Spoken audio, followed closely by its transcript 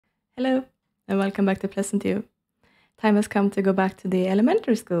Hello, and welcome back to Pleasantview. Time has come to go back to the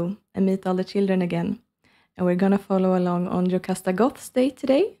elementary school and meet all the children again. And we're gonna follow along on Jocasta Goth's day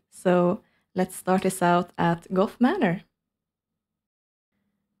today, so let's start this out at Goth Manor.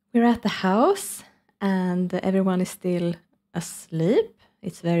 We're at the house, and everyone is still asleep.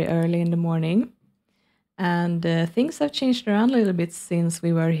 It's very early in the morning, and things have changed around a little bit since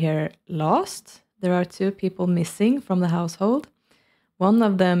we were here last. There are 2 people missing from the household. One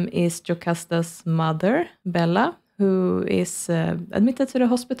of them is Jocasta's mother, Bella, who is admitted to the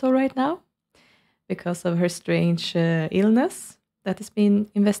hospital right now because of her strange illness that is being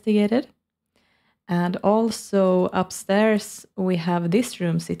investigated. And also upstairs we have this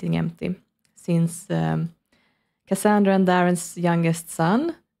room sitting empty since Cassandra and Darren's youngest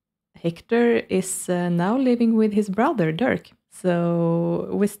son, Hector, is now living with his brother, Dirk. So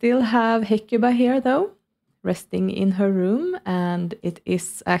we still have Hecuba here though, resting in her room, and it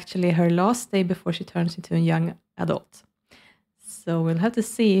is actually her last day before she turns into a young adult. So we'll have to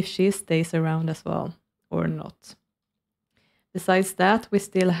see if she stays around as well or not. Besides that, we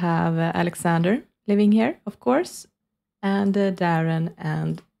still have Alexander living here, of course, and Darren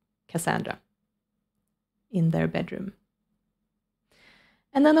and Cassandra in their bedroom.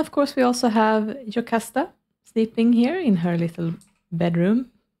 And then, of course, we also have Jocasta sleeping here in her little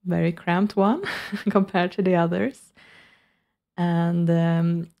bedroom, very cramped one compared to the others.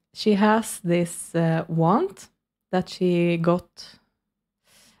 And she has this wand that she got,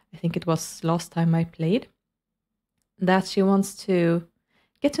 I think it was last time I played, that she wants to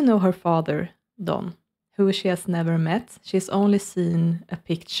get to know her father, Don, who she has never met. She's only seen a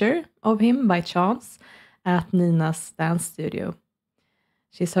picture of him by chance at Nina's dance studio.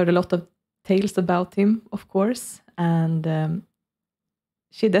 She's heard a lot of tales about him, of course, and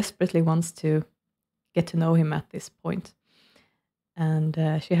she desperately wants to get to know him at this point. And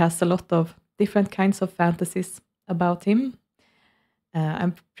she has a lot of different kinds of fantasies about him.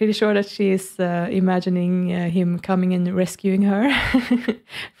 I'm pretty sure that she is imagining him coming and rescuing her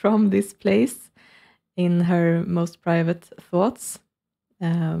from this place in her most private thoughts.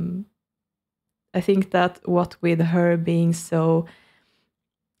 I think that what with her being so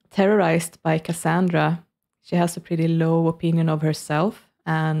terrorized by Cassandra, she has a pretty low opinion of herself.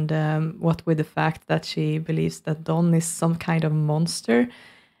 And what with the fact that she believes that Don is some kind of monster,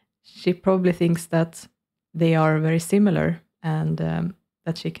 she probably thinks that they are very similar and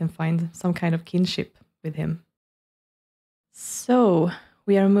that she can find some kind of kinship with him. So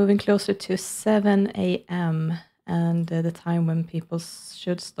we are moving closer to 7 a.m. and the time when people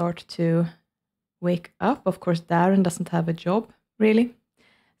should start to wake up. Of course, Darren doesn't have a job, really,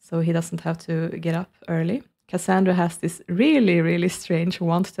 so he doesn't have to get up early. Cassandra has this really, really strange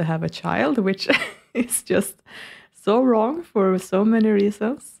want to have a child, which is just so wrong for so many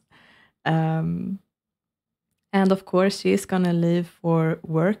reasons. And of course, she is going to leave for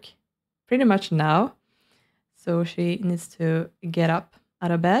work pretty much now. So she needs to get up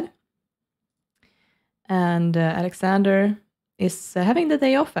out of bed. And Alexander is having the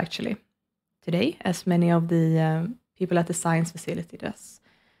day off, actually, today, as many of the people at the science facility does.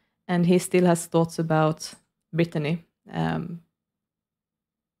 And he still has thoughts about Brittany.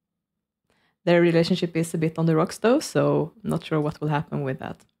 Their relationship is a bit on the rocks though, so not sure what will happen with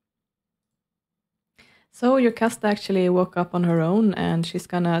that. So Jocasta actually woke up on her own, and she's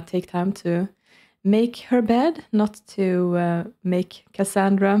gonna take time to make her bed, not to make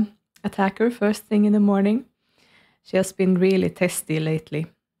Cassandra attack her first thing in the morning. She has been really testy lately,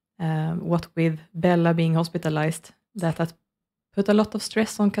 what with Bella being hospitalized. That has put a lot of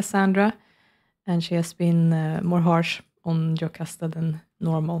stress on Cassandra, and she has been more harsh on Jocasta than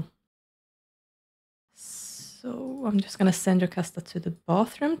normal. So I'm just going to send Jocasta to the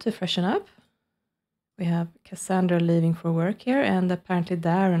bathroom to freshen up. We have Cassandra leaving for work here, and apparently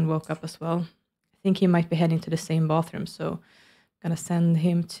Darren woke up as well. I think he might be heading to the same bathroom, so I'm going to send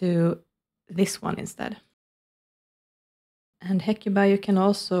him to this one instead. And Hecuba, you can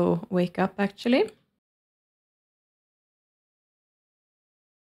also wake up actually.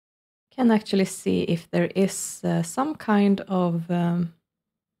 Can actually see if there is some kind of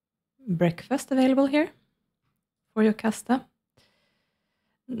breakfast available here for Jocasta.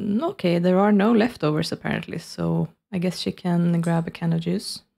 Okay, there are no leftovers apparently, so I guess she can grab a can of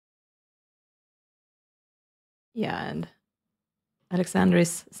juice. Yeah, and Alexander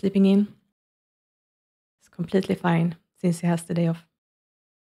is sleeping in. It's completely fine since he has the day off.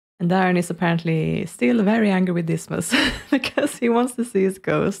 And Darren is apparently still very angry with Dismas because he wants to see his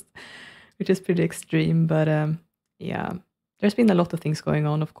ghost, which is pretty extreme. But yeah, there's been a lot of things going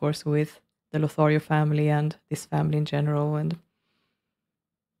on, of course, with the Lothario family and this family in general. And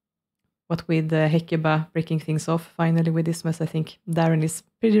what with Hecuba breaking things off finally with this mess, I think Darren is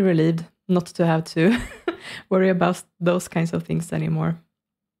pretty relieved not to have to worry about those kinds of things anymore.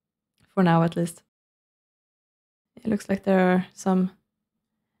 For now, at least. It looks like there are some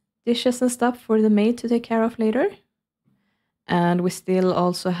dishes and stuff for the maid to take care of later. And we still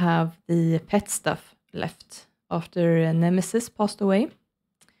also have the pet stuff left after Nemesis passed away.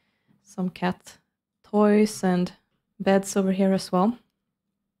 Some cat toys and beds over here as well.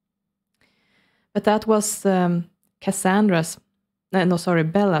 But that was Bella's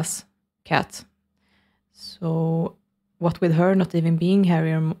cat. So what with her not even being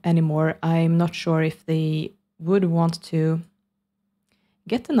here anymore, I'm not sure if they would want to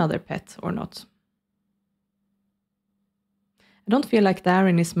get another pet or not. I don't feel like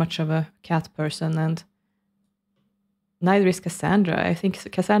Darren is much of a cat person, and neither is Cassandra. I think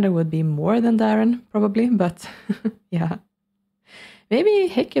Cassandra would be more than Darren, probably, but yeah. Maybe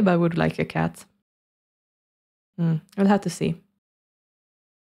Hecuba would like a cat. We'll have to see.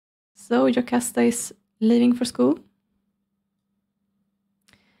 So Jocasta is leaving for school.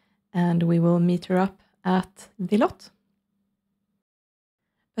 And we will meet her up at the lot.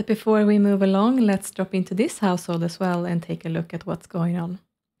 But before we move along, let's drop into this household as well and take a look at what's going on.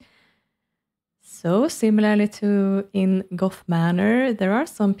 So, similarly to in Goth Manor, there are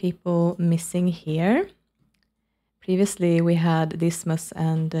some people missing here. Previously, we had Dismas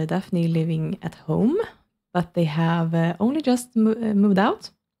and Daphne living at home, but they have only just moved out,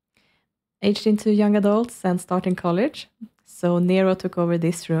 aged into young adults and starting college. So Nero took over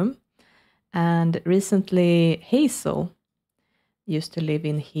this room, and recently Hazel used to live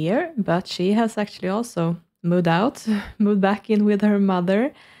in here, but she has actually also moved out, moved back in with her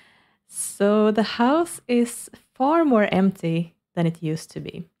mother. So the house is far more empty than it used to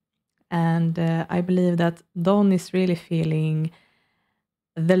be. And I believe that Don is really feeling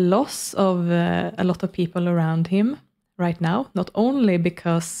the loss of a lot of people around him right now, not only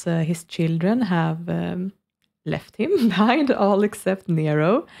because his children have left him behind, all except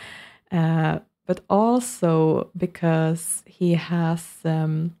Nero, but also because he has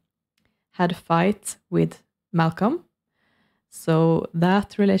had a fight with Malcolm. So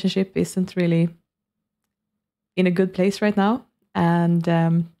that relationship isn't really in a good place right now.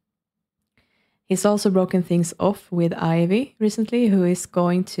 And he's also broken things off with Ivy recently, who is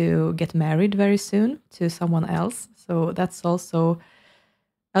going to get married very soon to someone else. So that's also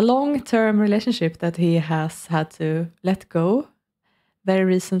a long-term relationship that he has had to let go very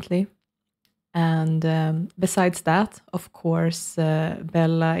recently. And besides that, of course,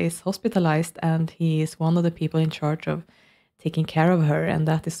 Bella is hospitalized, and he is one of the people in charge of taking care of her, and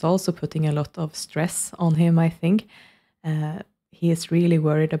that is also putting a lot of stress on him, I think. He is really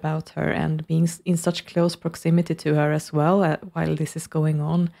worried about her, and being in such close proximity to her as well while this is going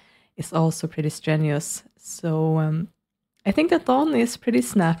on is also pretty strenuous. So I think that Don is pretty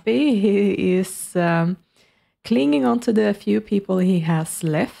snappy. He is clinging on to the few people he has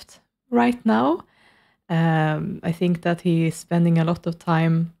left right now. I think that he is spending a lot of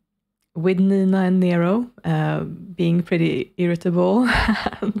time with Nina and Nero, being pretty irritable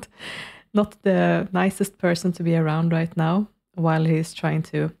and not the nicest person to be around right now, while he's trying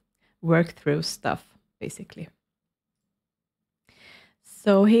to work through stuff, basically.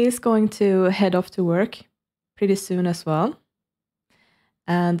 So he is going to head off to work pretty soon as well.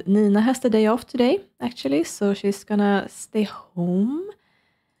 And Nina has the day off today, actually, so she's gonna stay home.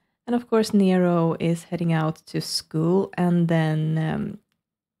 And of course, Nero is heading out to school, and then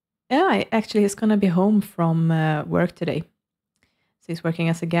actually he's gonna be home from work today. So he's working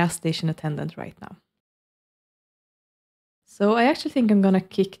as a gas station attendant right now. So I actually think I'm gonna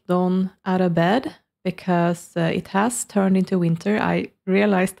kick Don out of bed because it has turned into winter. I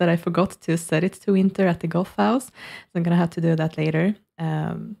realized that I forgot to set it to winter at the Goth house, so I'm gonna have to do that later.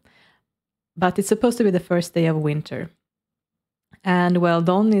 But it's supposed to be the first day of winter. And well,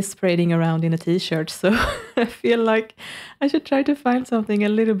 Don is parading around in a t-shirt, so I feel like I should try to find something a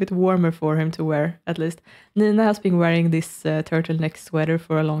little bit warmer for him to wear, at least. Nina has been wearing this turtleneck sweater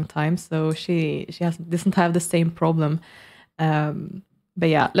for a long time, so she doesn't have the same problem. But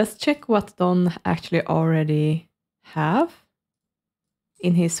yeah, let's check what Don actually already have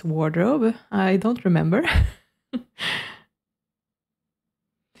in his wardrobe. I don't remember.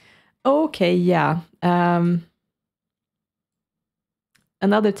 Okay, yeah.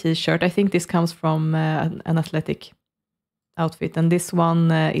 Another t-shirt. I think this comes from an athletic outfit, and this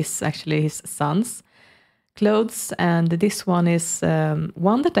one is actually his son's clothes, and this one is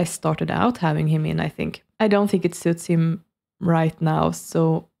one that I started out having him in, I think. I don't think it suits him right now,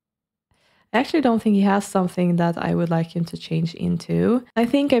 so I actually don't think he has something that I would like him to change into. I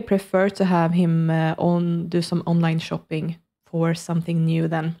think I prefer to have him do some online shopping for something new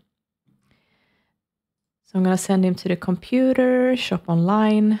then. So I'm going to send him to the computer, shop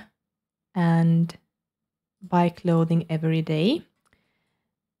online, and buy clothing every day.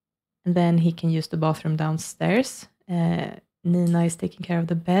 And then he can use the bathroom downstairs. Nina is taking care of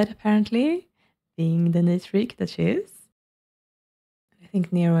the bed, apparently, being the neat freak that she is. I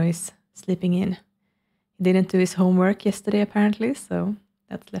think Nero is sleeping in. He didn't do his homework yesterday, apparently, so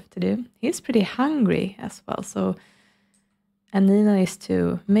that's left to do. He's pretty hungry as well, so... And Nina is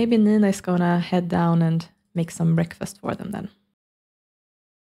too. Maybe Nina is gonna head down and make some breakfast for them then.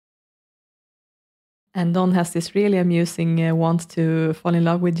 And Don has this really amusing want to fall in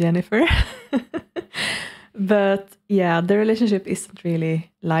love with Jennifer. But yeah, the relationship isn't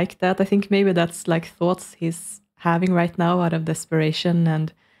really like that. I think maybe that's like thoughts he's having right now out of desperation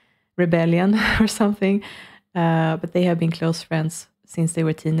and rebellion or something. But they have been close friends since they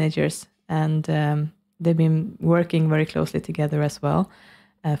were teenagers. And they've been working very closely together as well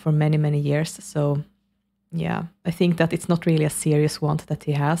for many, many years. So yeah, I think that it's not really a serious want that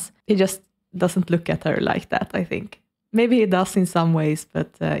he has. He just doesn't look at her like that, I think. Maybe he does in some ways, but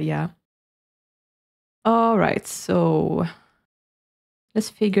yeah. All right, so let's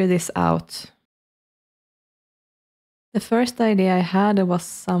figure this out. The first idea I had was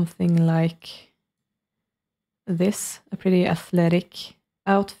something like this, a pretty athletic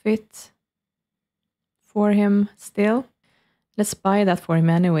outfit for him still. Let's buy that for him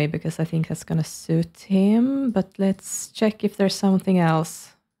anyway, because I think that's going to suit him. But let's check if there's something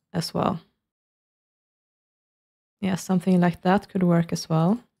else as well. Yeah, something like that could work as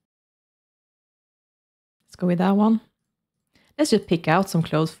well. Let's go with that one. Let's just pick out some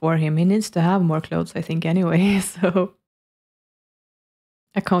clothes for him. He needs to have more clothes, I think, anyway. So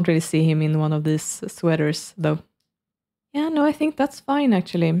I can't really see him in one of these sweaters, though. Yeah, no, I think that's fine,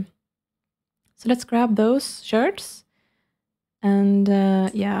 actually. So let's grab those shirts. And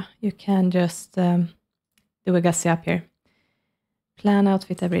yeah, you can just do a gussy up here. Plan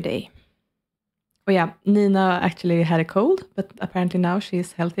outfit every day. Oh yeah, Nina actually had a cold, but apparently now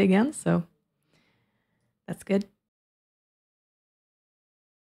she's healthy again, so that's good.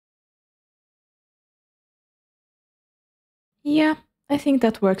 Yeah, I think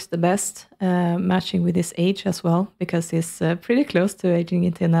that works the best, matching with his age as well, because he's pretty close to aging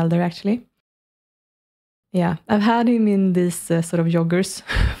into an elder, actually. Yeah, I've had him in these sort of joggers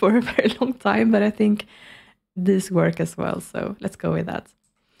for a very long time, but I think these work as well, so let's go with that.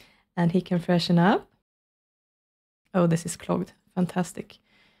 And he can freshen up. Oh, this is clogged. Fantastic.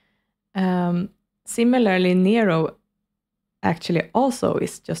 Similarly, Nero actually also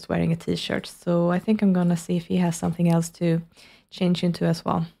is just wearing a t-shirt, so I think I'm gonna see if he has something else to change into as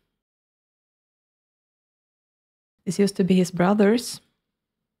well. This used to be his brother's.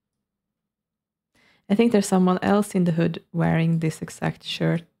 I think there's someone else in the hood wearing this exact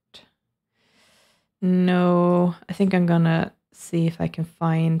shirt. No, I think I'm gonna see if I can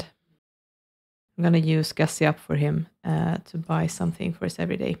find... I'm gonna use Gussy Up for him to buy something for his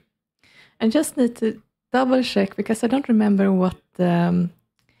everyday. I just need to double check because I don't remember what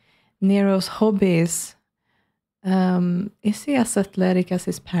Nero's hobby is. Is he as athletic as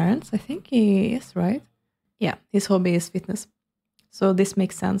his parents? I think he is, right? Yeah, his hobby is fitness. So this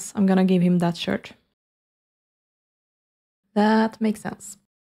makes sense. I'm gonna give him that shirt. That makes sense.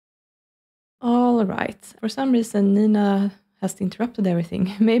 All right. For some reason, Nina has interrupted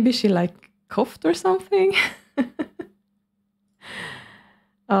everything. Maybe she coughed or something.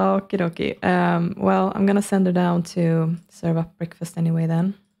 Okie dokie. Well, I'm gonna send her down to serve up breakfast anyway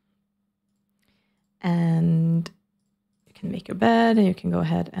then. And you can make your bed and you can go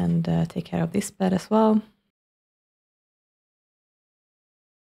ahead and take care of this bed as well.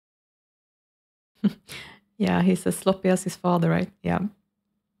 Yeah, he's as sloppy as his father, right? Yeah.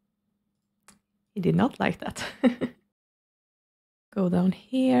 He did not like that. Go down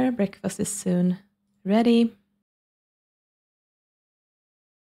here. Breakfast is soon ready.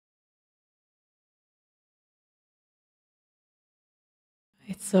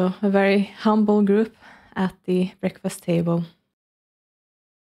 It's a very humble group at the breakfast table.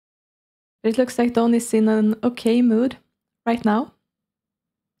 It looks like Don is in an okay mood right now.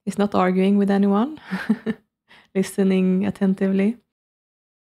 He's not arguing with anyone, listening attentively.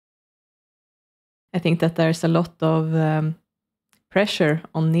 I think that there's a lot of pressure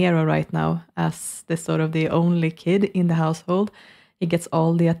on Nero right now as the sort of the only kid in the household. He gets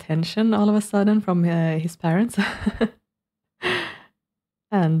all the attention all of a sudden from his parents.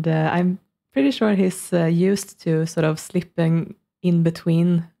 And I'm pretty sure he's used to sort of slipping in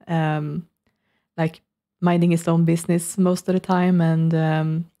between like minding his own business most of the time,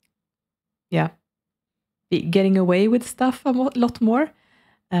 and yeah, getting away with stuff a lot more.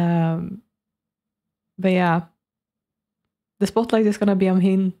 But yeah, the spotlight is gonna be on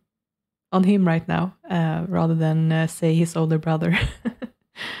him right now, rather than say his older brother.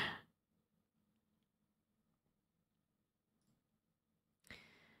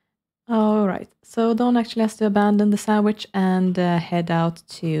 All right, so Dawn actually has to abandon the sandwich and head out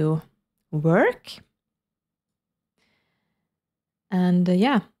to work. And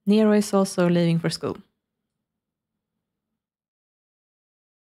yeah, Nero is also leaving for school.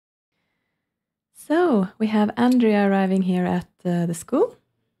 So we have Andrea arriving here at the school.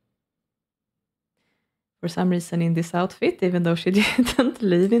 For some reason in this outfit, even though she didn't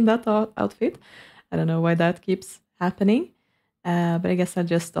live in that outfit. I don't know why that keeps happening. But I guess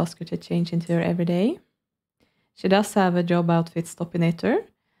I'll just ask her to change into her everyday. She does have a job outfit Stoppinator.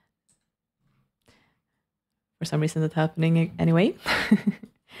 For some reason that's happening anyway.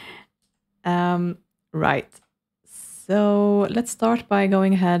 Right. So let's start by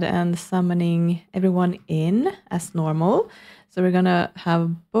going ahead and summoning everyone in as normal. So we're gonna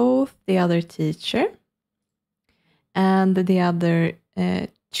have both the other teacher and the other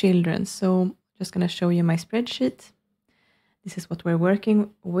children. So just gonna show you my spreadsheet. This is what we're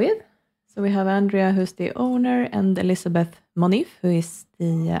working with. So we have Andrea, who's the owner, and Elizabeth Monif, who is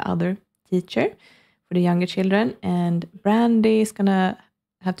the other teacher for the younger children. And Brandy is gonna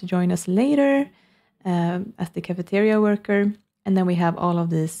have to join us later as the cafeteria worker. And then we have all of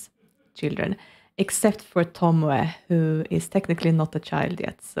these children, except for Tomoe, who is technically not a child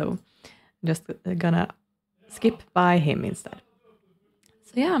yet. So I'm just gonna skip by him instead.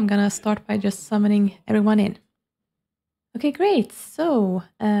 So yeah, I'm gonna start by just summoning everyone in. Okay, great. So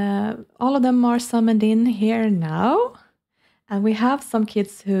all of them are summoned in here now. And we have some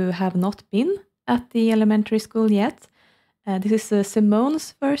kids who have not been at the elementary school yet. This is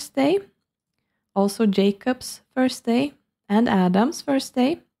Simone's first day, also Jacob's first day, and Adam's first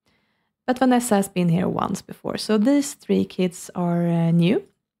day. But Vanessa has been here once before. So these 3 kids are new.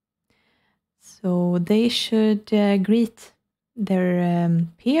 So they should greet their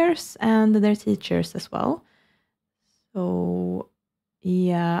peers and their teachers as well. So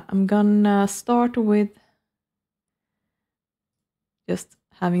yeah, I'm gonna start with just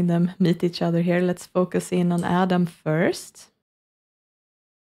having them meet each other here. Let's focus in on Adam first.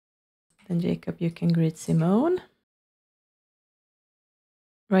 Then Jacob, you can greet Simone.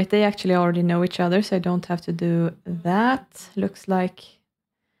 Right, they actually already know each other, so I don't have to do that. Looks like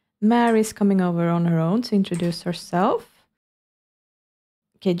Mary's coming over on her own to introduce herself.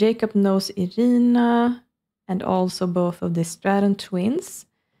 Okay, Jacob knows Irina and also both of the Stratton twins.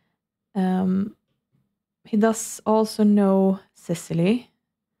 He does also know Cecily,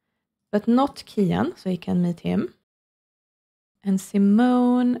 but not Kian, so he can meet him. And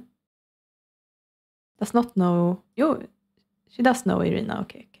Simone does not know... she does know Irina,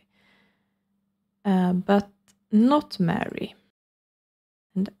 okay. But not Mary.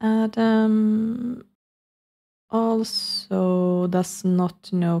 And Adam also does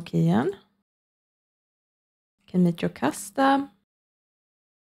not know Kian. Can meet Jocasta.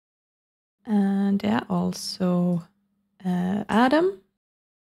 And yeah, also Adam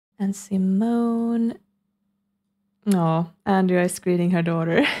and Simone. Oh, Andrea is greeting her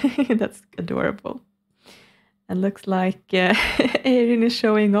daughter. That's adorable. And looks like Irene is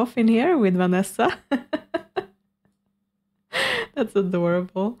showing off in here with Vanessa. That's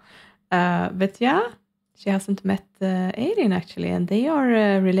adorable. But yeah, she hasn't met Irene actually, and they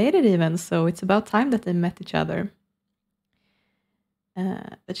are related even, so it's about time that they met each other.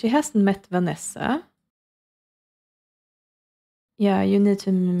 But she hasn't met Vanessa. Yeah, you need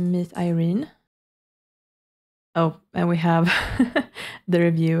to meet Irene. Oh, and we have the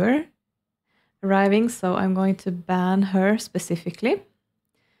reviewer arriving, so I'm going to ban her specifically.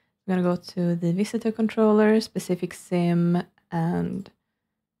 I'm going to go to the visitor controller, specific sim, and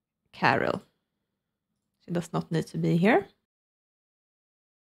Carol. She does not need to be here.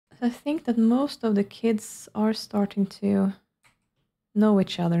 So I think that most of the kids are starting to know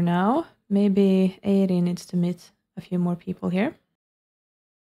each other now. Maybe Irene needs to meet a few more people here.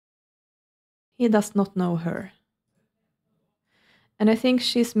 He does not know her. And I think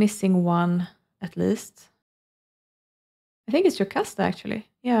she's missing one at least. I think it's Jocasta actually.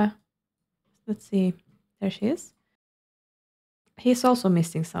 Yeah. Let's see. There she is. He's also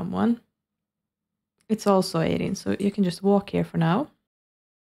missing someone. It's also Irene, so you can just walk here for now.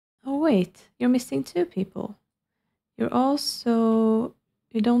 Oh wait, you're missing 2 people. You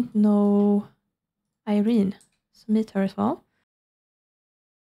don't know Irene, so meet her as well.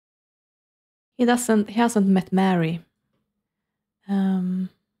 He hasn't met Mary. So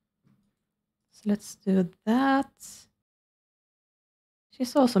let's do that.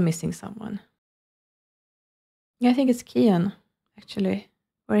 She's also missing someone. Yeah, I think it's Kian, actually,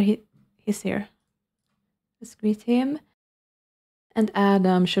 where he's here. Let's greet him. And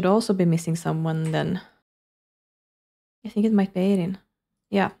Adam should also be missing someone then. I think it might be Irene.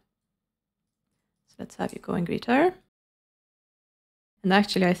 Yeah. So let's have you go and greet her. And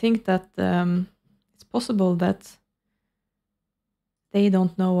actually, I think that it's possible that they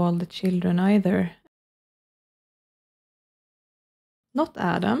don't know all the children either. Not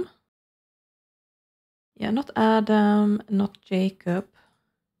Adam. Yeah, not Adam, not Jacob.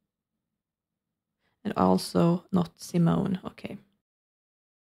 And also not Simone. Okay.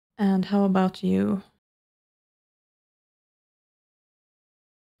 And how about you?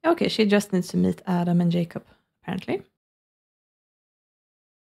 Okay, she just needs to meet Adam and Jacob, apparently.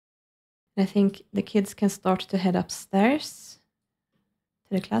 I think the kids can start to head upstairs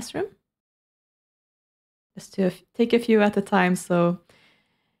to the classroom. Just to take a few at a time so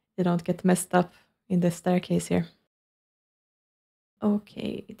they don't get messed up in the staircase here.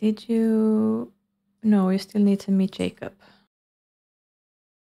 Okay, did you... No, you still need to meet Jacob.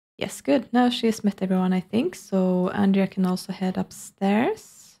 Yes, good. Now she's met everyone, I think. So Andrea can also head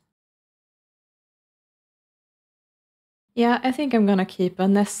upstairs. Yeah, I think I'm gonna keep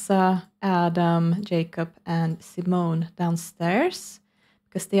Vanessa, Adam, Jacob, and Simone downstairs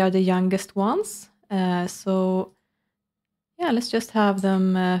because they are the youngest ones. So yeah, let's just have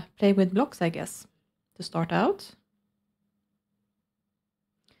them play with blocks, I guess, to start out.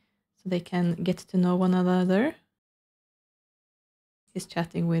 So they can get to know one another. He's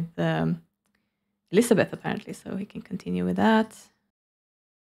chatting with Elizabeth, apparently, so he can continue with that.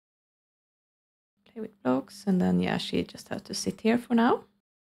 Play with blocks, and then, yeah, she just has to sit here for now.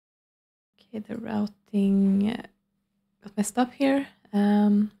 Okay, the routing got messed up here.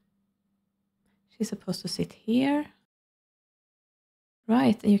 She's supposed to sit here.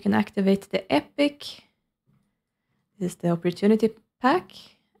 Right, and you can activate the epic. This is the opportunity pack,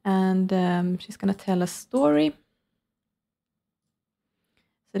 and she's going to tell a story.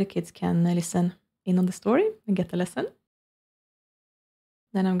 So the kids can listen in on the story and get the lesson.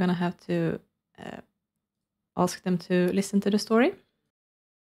 Then I'm going to have to ask them to listen to the story.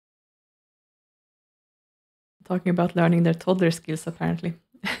 Talking about learning their toddler skills, apparently,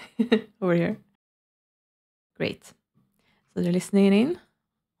 over here. Great. So they're listening in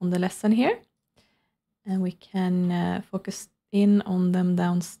on the lesson here. And we can focus in on them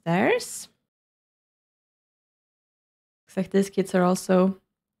downstairs. Looks like these kids are also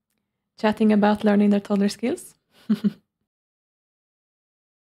chatting about learning their toddler skills.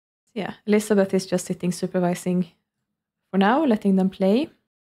 Yeah, Elizabeth is just sitting supervising for now, letting them play.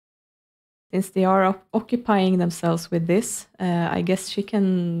 Since they are occupying themselves with this, I guess she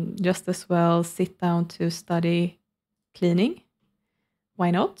can just as well sit down to study cleaning.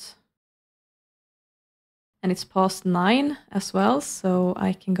 Why not? And it's past 9 as well, so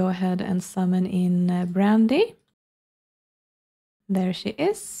I can go ahead and summon in Brandy. There she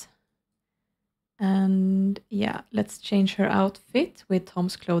is. And yeah, let's change her outfit with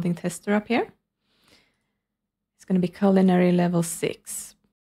Tom's clothing tester up here. It's going to be culinary level 6.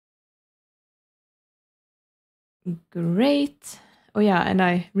 Great. Oh yeah, and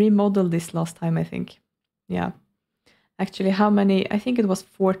I remodeled this last time, I think. Yeah. Actually, how many? I think it was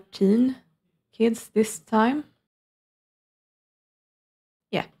 14 kids this time.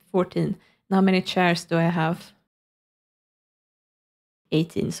 Yeah, 14. And how many chairs do I have?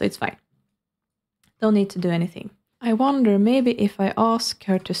 18, so it's fine. Don't need to do anything. I wonder maybe if I ask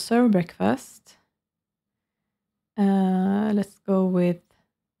her to serve breakfast. Let's go with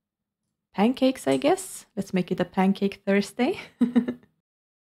pancakes, I guess. Let's make it a pancake Thursday.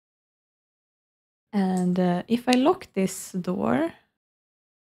 And if I lock this door...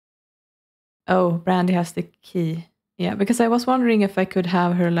 Oh, Brandy has the key. Yeah, because I was wondering if I could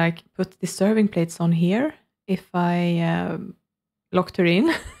have her like put the serving plates on here if I locked her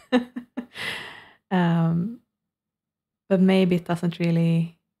in. But maybe it doesn't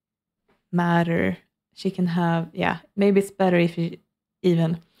really matter. She can have, yeah, maybe it's better if it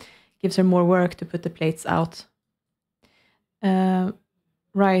even gives her more work to put the plates out.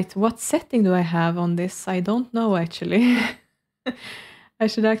 Right, what setting do I have on this? I don't know, actually. I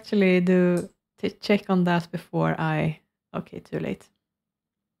should actually check on that before I... Okay, too late.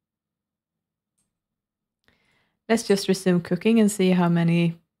 Let's just resume cooking and see how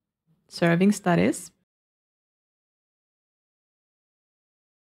many servings that is.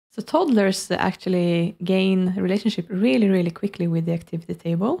 So toddlers actually gain a relationship really, really quickly with the activity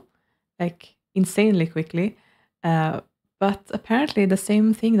table. Like insanely quickly. But apparently the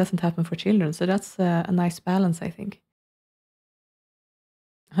same thing doesn't happen for children, so that's a nice balance, I think.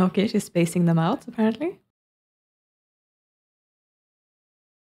 Okay, she's spacing them out, apparently.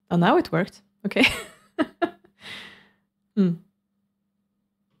 Oh, now it worked. Okay.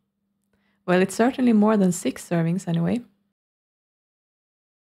 Well, it's certainly more than 6 servings anyway.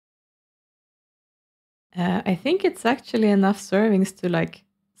 I think it's actually enough servings to like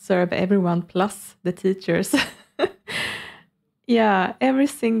serve everyone plus the teachers. Yeah, every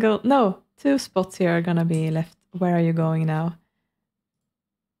single... No, 2 spots here are gonna be left. Where are you going now?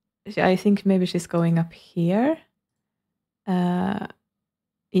 I think maybe she's going up here.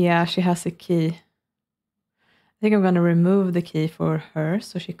 Yeah, she has a key. I think I'm gonna remove the key for her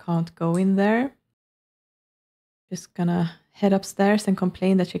so she can't go in there. Just gonna head upstairs and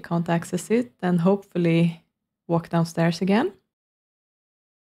complain that she can't access it, and hopefully walk downstairs again.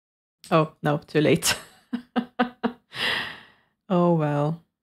 Oh, no, too late. Oh, well.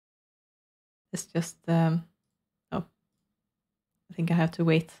 It's just... oh, I think I have to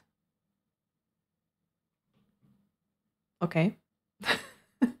wait. Okay.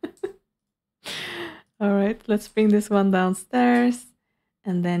 All right, let's bring this one downstairs.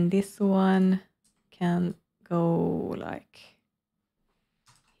 And then this one can go like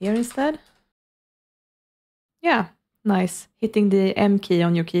here instead. Yeah, nice. Hitting the M key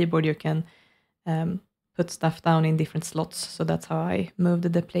on your keyboard, you can put stuff down in different slots. So that's how I moved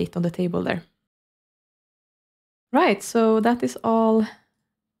the plate on the table there. Right, so that is all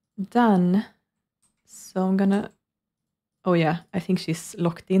done. So I'm gonna... Oh yeah, I think she's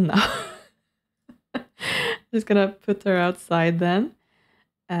locked in now. Just gonna put her outside then.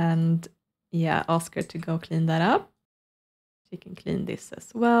 And yeah, ask her to go clean that up. She can clean this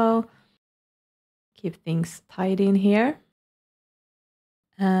as well. Keep things tidy in here.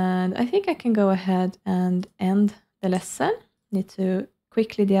 And I think I can go ahead and end the lesson. Need to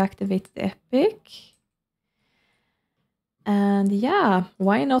quickly deactivate the epic. And yeah,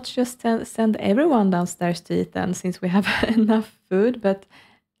 why not just send everyone downstairs to eat then, since we have enough food. But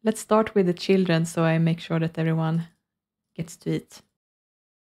let's start with the children so I make sure that everyone gets to eat.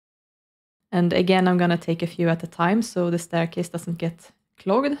 And again, I'm gonna take a few at a time so the staircase doesn't get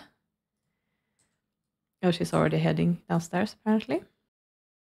clogged. Oh, she's already heading downstairs, apparently.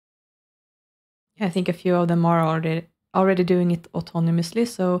 I think a few of them are already doing it autonomously,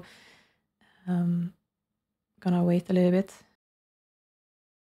 so gonna wait a little bit.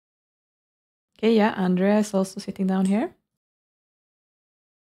 Okay, yeah, Andrea is also sitting down here.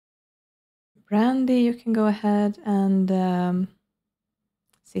 Brandy, you can go ahead and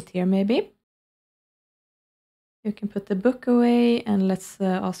sit here maybe. You can put the book away, and let's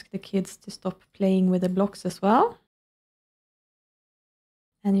ask the kids to stop playing with the blocks as well.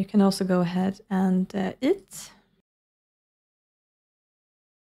 And you can also go ahead and eat.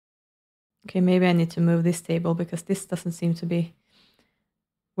 Okay, maybe I need to move this table because this doesn't seem to be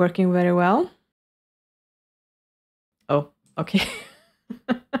working very well. Oh, okay.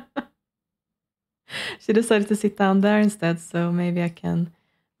 She decided to sit down there instead, so maybe I can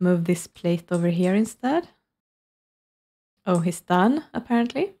move this plate over here instead. Oh, he's done,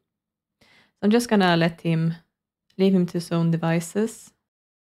 apparently. So I'm just gonna leave him to his own devices.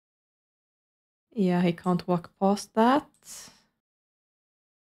 Yeah, he can't walk past that.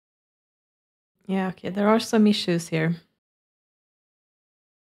 Yeah, okay, there are some issues here.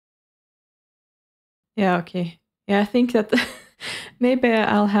 Yeah, okay. Yeah, I think that maybe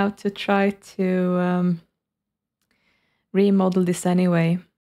I'll have to try to remodel this anyway.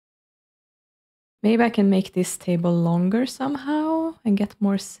 Maybe I can make this table longer somehow and get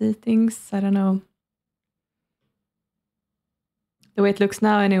more seatings. I don't know. The way it looks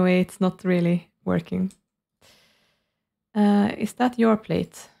now anyway, it's not really working. Is that your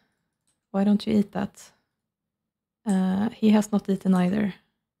plate? Why don't you eat that? He has not eaten either.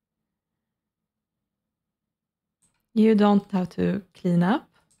 You don't have to clean up.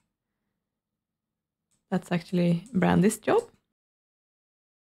 That's actually Brandy's job.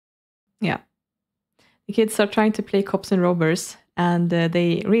 Yeah. The kids are trying to play cops and robbers, and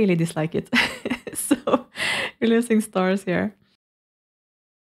they really dislike it. So we're losing stars here.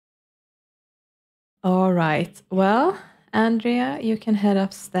 All right. Well, Andrea, you can head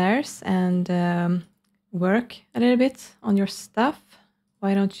upstairs and work a little bit on your stuff.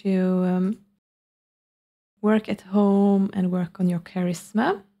 Why don't you work at home and work on your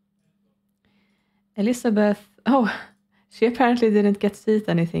charisma? Elizabeth, oh, she apparently didn't get to eat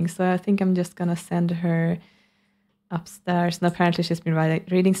anything, so I think I'm just gonna send her upstairs. And apparently she's been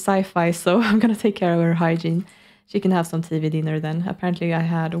reading sci-fi, so I'm gonna take care of her hygiene. She can have some TV dinner then. Apparently I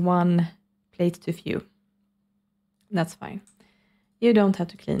had one plate too few. That's fine. You don't have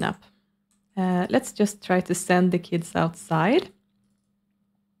to clean up. Let's just try to send the kids outside.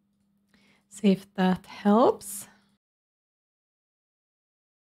 See if that helps.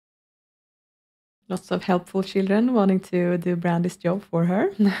 Lots of helpful children wanting to do Brandy's job for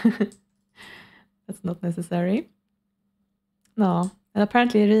her. That's not necessary. No, and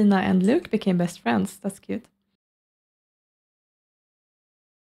apparently Irina and Luke became best friends. That's cute.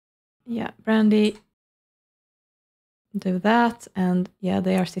 Yeah, Brandy, do that. And yeah,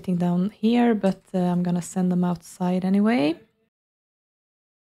 they are sitting down here, but I'm gonna send them outside anyway.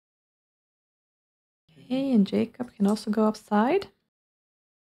 Okay, and Jacob can also go outside.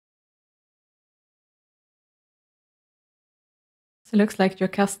 So it looks like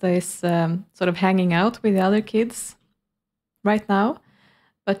Jocasta is sort of hanging out with the other kids right now,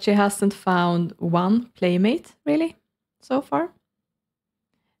 but she hasn't found one playmate really so far.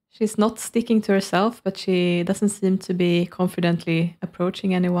 She's not sticking to herself, but she doesn't seem to be confidently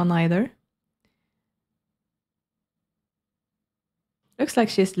approaching anyone either. Looks like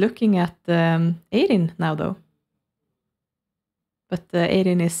she's looking at Irene now, though. But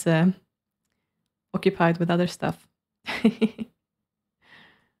Irene is occupied with other stuff.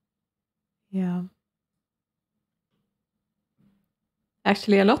 Yeah.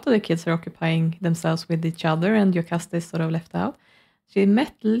 Actually, a lot of the kids are occupying themselves with each other, and Jocasta is sort of left out. She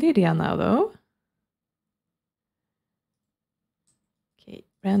met Lydia now, though. Okay,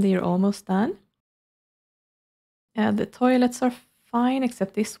 Brandy, you're almost done. The toilets are fine,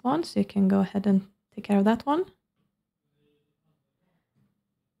 except this one, so you can go ahead and take care of that one.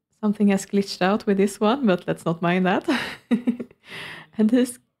 Something has glitched out with this one, but let's not mind that. And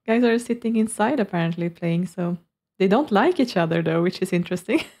these guys are sitting inside, apparently, playing, so they don't like each other, though, which is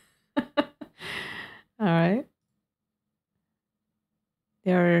interesting. All right.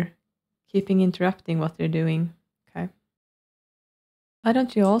 They're keeping interrupting what they're doing. Okay. Why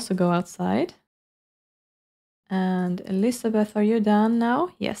don't you also go outside? And Elizabeth, are you done now?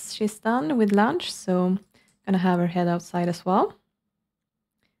 Yes, she's done with lunch, so I'm gonna have her head outside as well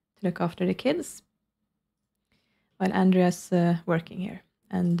to look after the kids while Andrea's working here.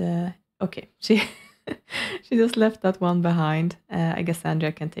 And okay, she she just left that one behind. I guess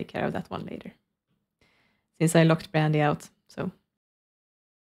Andrea can take care of that one later, since I locked Brandy out. So,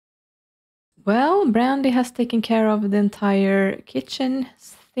 well, Brandy has taken care of the entire kitchen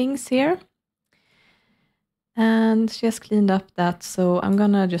things here. And she has cleaned up that, so I'm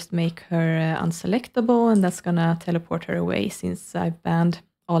gonna just make her unselectable, and that's gonna teleport her away since I've banned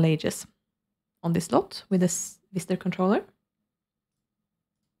all ages on this lot with this visitor controller.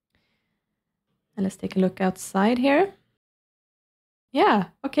 And let's take a look outside here. Yeah,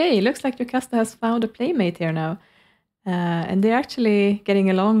 okay, looks like Jocasta has found a playmate here now. And they're actually getting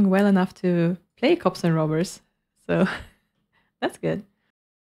along well enough to play cops and robbers, so that's good.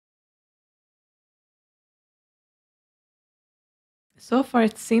 So far,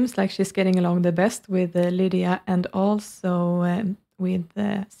 it seems like she's getting along the best with Lydia and also with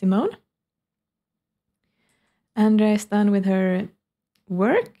Simone. Andrea is done with her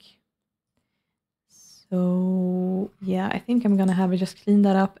work. So, yeah, I think I'm gonna have her just clean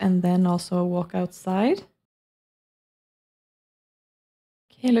that up and then also walk outside.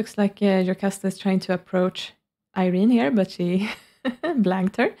 Okay, looks like Jocasta is trying to approach Irene here, but she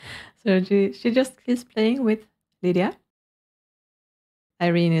blanked her. So she just keeps playing with Lydia.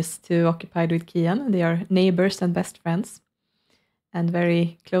 Irene is too occupied with Kian. They are neighbors and best friends, and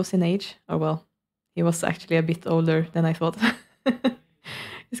very close in age. Or well, he was actually a bit older than I thought.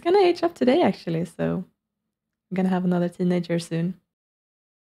 He's gonna age up today, actually, so I'm gonna have another teenager soon.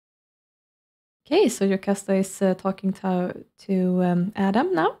 Okay, so Jocasta is talking to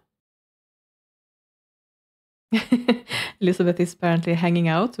Adam now. Elizabeth is apparently hanging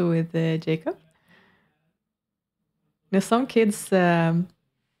out with Jacob. You know, some kids are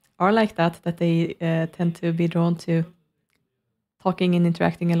like that they tend to be drawn to talking and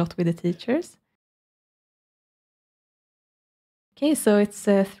interacting a lot with the teachers. Okay, so it's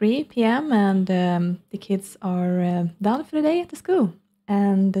 3 p.m. and the kids are done for the day at the school,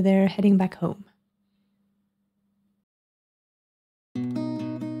 and they're heading back home.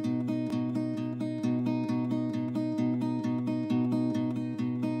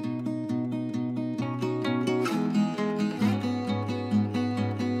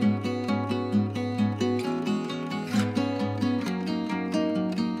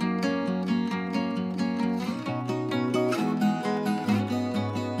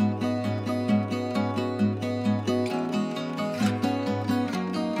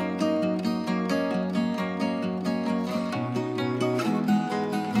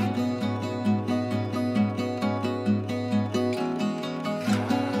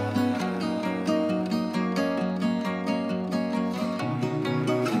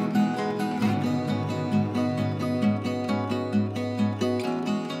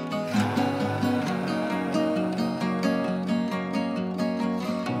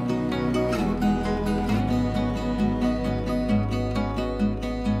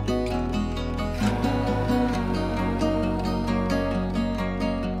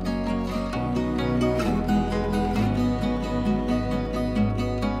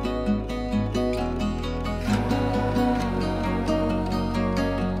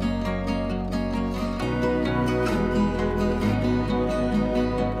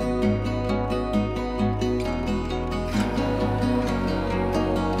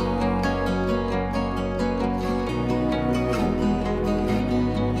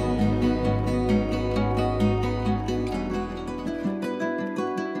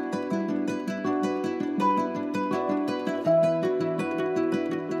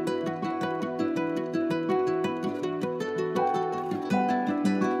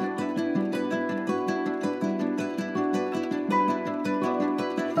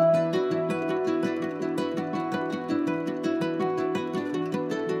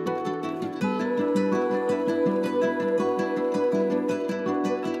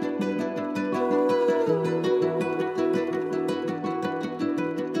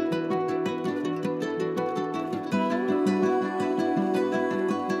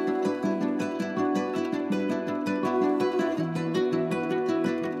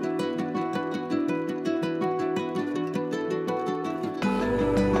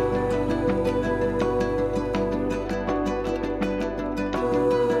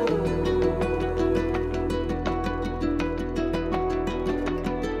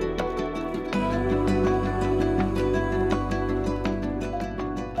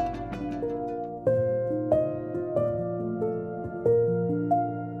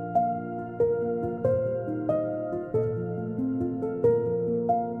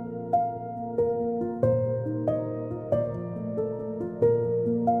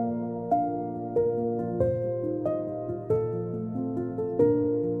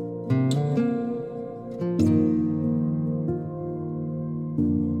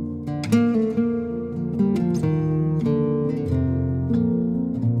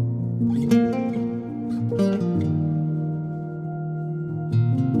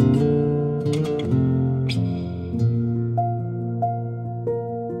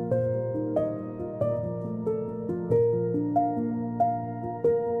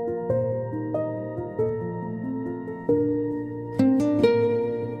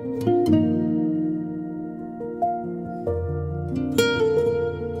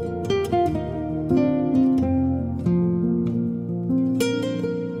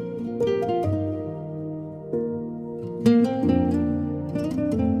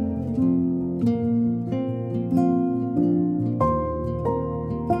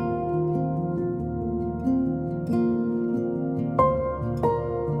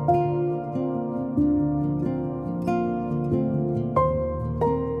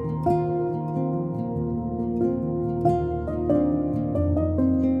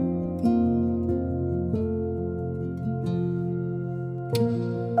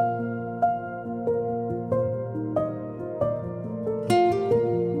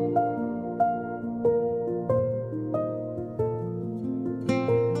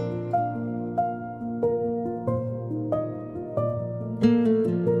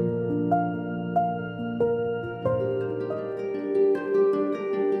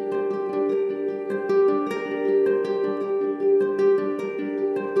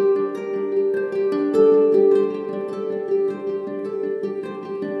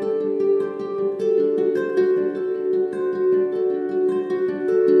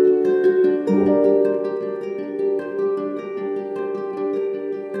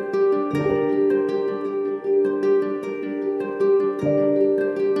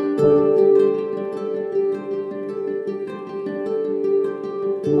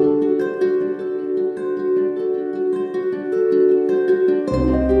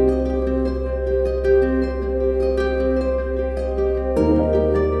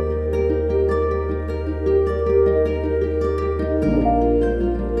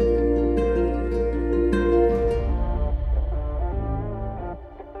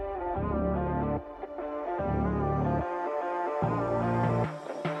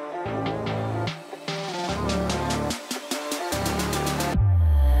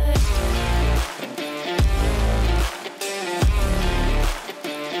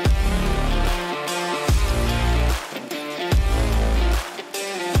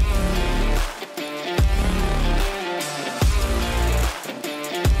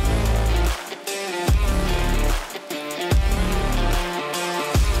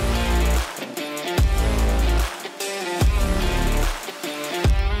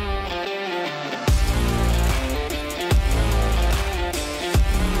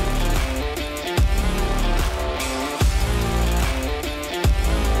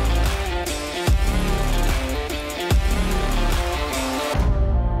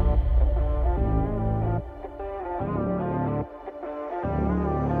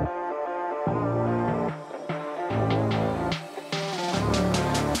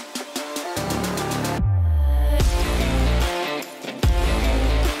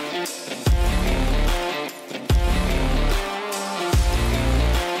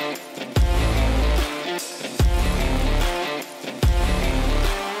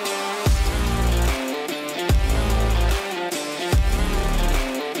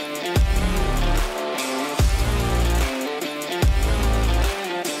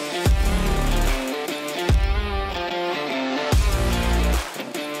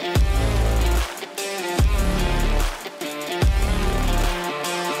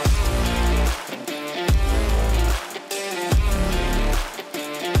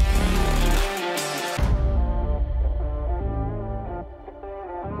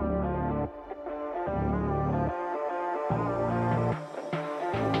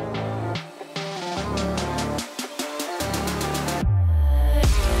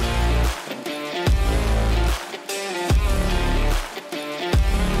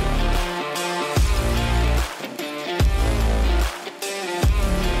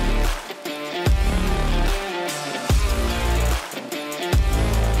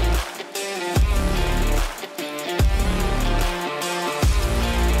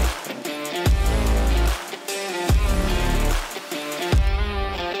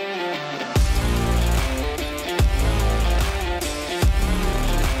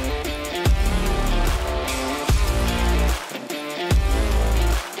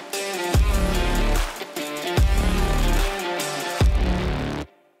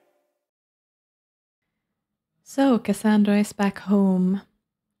 So Cassandra is back home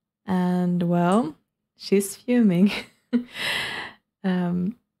and, well, she's fuming.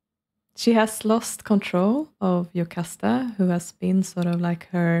 She has lost control of Jocasta, who has been sort of like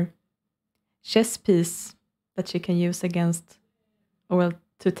her chess piece that she can use against, or well,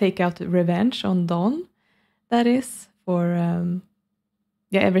 to take out revenge on Don, that is, for,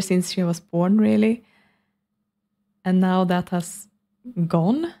 ever since she was born, really. And now that has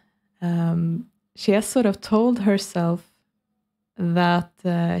gone. She has sort of told herself that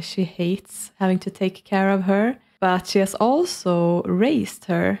she hates having to take care of her, but she has also raised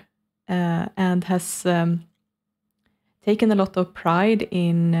her and has taken a lot of pride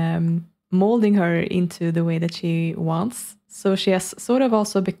in molding her into the way that she wants. So she has sort of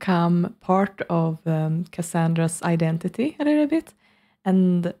also become part of Cassandra's identity a little bit,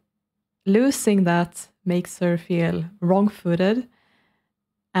 and losing that makes her feel wrong-footed,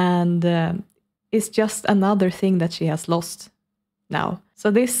 and is just another thing that she has lost now. So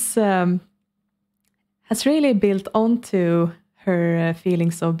this has really built onto her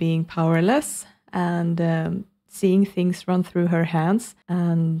feelings of being powerless and seeing things run through her hands.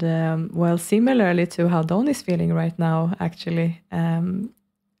 And well, similarly to how Don is feeling right now, actually,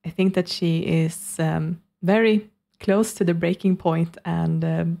 I think that she is very close to the breaking point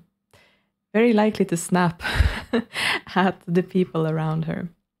and very likely to snap at the people around her.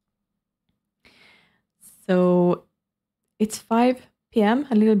 So it's 5 p.m.,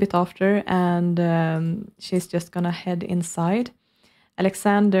 a little bit after, and she's just gonna head inside.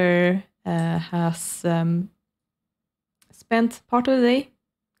 Alexander has spent part of the day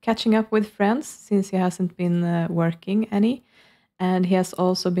catching up with friends since he hasn't been working any, and he has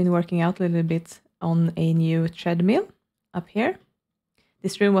also been working out a little bit on a new treadmill up here.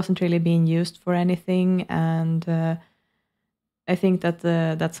 This room wasn't really being used for anything, and I think that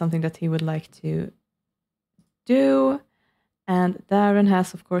that's something that he would like to do. And Darren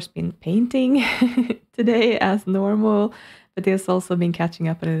has, of course, been painting today as normal, but he has also been catching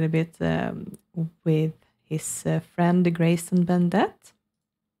up a little bit with his friend Grayson Bendette.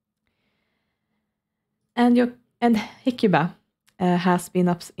 And Hecuba has been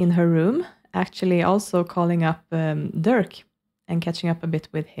up in her room, actually also calling up Dirk and catching up a bit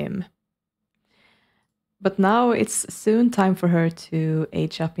with him. But now it's soon time for her to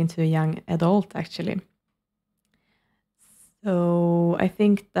age up into a young adult, actually. So I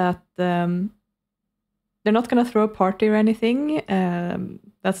think that they're not going to throw a party or anything.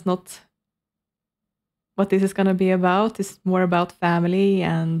 That's not what this is going to be about. It's more about family.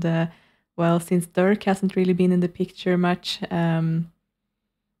 And, well, since Dirk hasn't really been in the picture much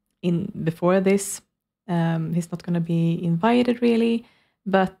before this, he's not going to be invited really.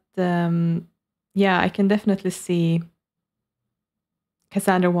 But, yeah, I can definitely see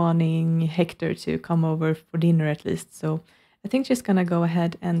Cassandra wanting Hector to come over for dinner at least. So I think she's going to go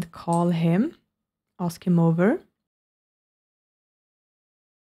ahead and call him, ask him over.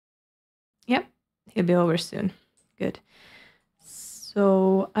 Yep, he'll be over soon. Good.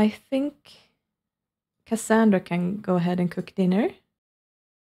 So I think Cassandra can go ahead and cook dinner.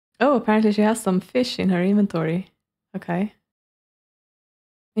 Oh, apparently she has some fish in her inventory. Okay.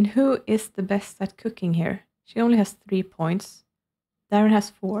 And who is the best at cooking here? She only has 3 points. Darren has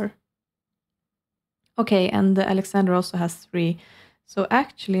 4. Okay, and Alexander also has 3. So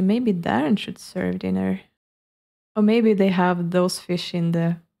actually, maybe Darren should serve dinner. Or maybe they have those fish in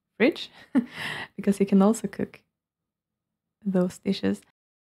the fridge, because he can also cook those dishes.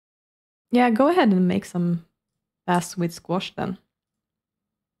 Yeah, go ahead and make some bass with squash then.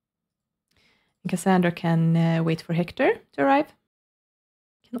 And Cassandra can wait for Hector to arrive.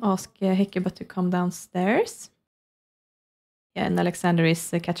 Can ask Hecuba to come downstairs. Yeah, and Alexander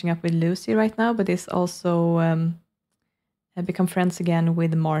is catching up with Lucy right now, but is also become friends again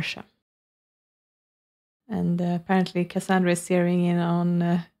with Marcia. And apparently Cassandra is zeroing in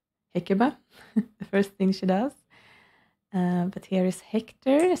on Hecuba, the first thing she does. But here is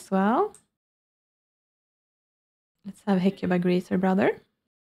Hector as well. Let's have Hecuba greet her brother.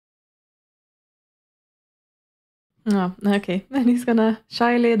 Oh, okay. And he's gonna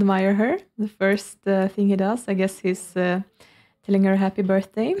shyly admire her. The first thing he does, I guess he's telling her happy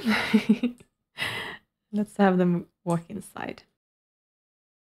birthday. Let's have them walk inside.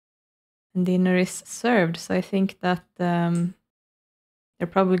 And dinner is served, so I think that they're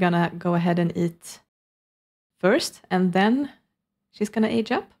probably gonna go ahead and eat first, and then she's gonna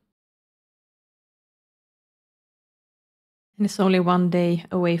age up. And it's only 1 day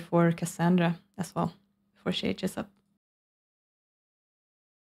away for Cassandra as well, before she ages up.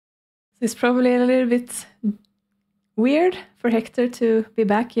 So it's probably a little bit weird for Hector to be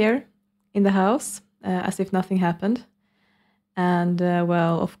back here in the house, as if nothing happened. And,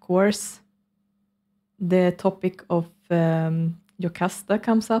 well, of course, the topic of Jocasta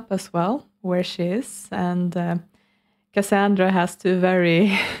comes up as well, where she is. And Cassandra has to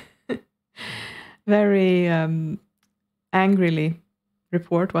very, very angrily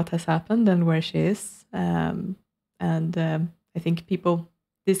report what has happened and where she is. And I think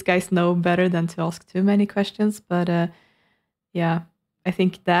these guys know better than to ask too many questions. But yeah, I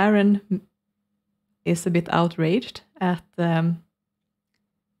think Darren is a bit outraged at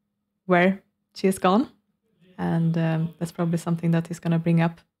where she is gone. And that's probably something that he's going to bring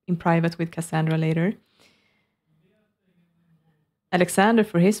up in private with Cassandra later. Alexander,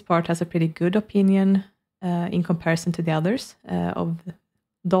 for his part, has a pretty good opinion in comparison to the others of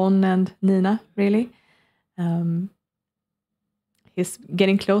Don and Nina, really. He's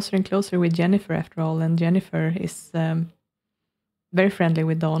getting closer and closer with Jennifer after all, and Jennifer is very friendly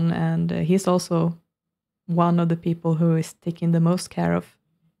with Don, and he's also one of the people who is taking the most care of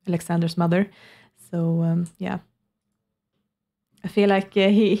Alexander's mother. So yeah, I feel like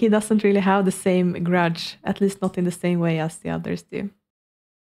he doesn't really have the same grudge, at least not in the same way as the others do.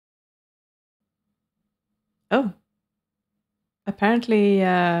 Oh, apparently,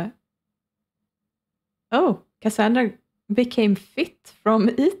 Cassandra became fit from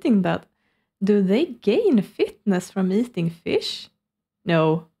eating that. Do they gain fitness from eating fish?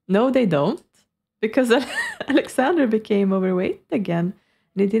 No, they don't. Because Alexander became overweight again.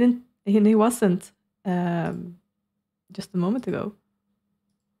 And he wasn't just a moment ago.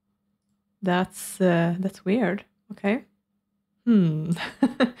 That's weird. Okay.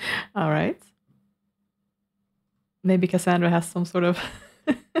 All right. Maybe Cassandra has some sort of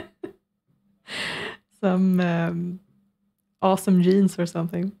some awesome genes or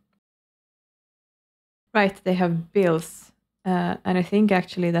something. Right, they have bills. And I think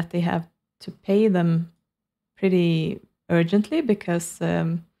actually that they have to pay them pretty urgently because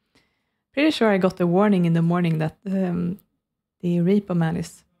pretty sure I got the warning in the morning that the repo man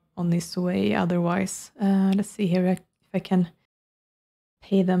is on his way otherwise. Let's see here if I can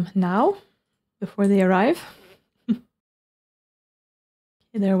pay them now before they arrive.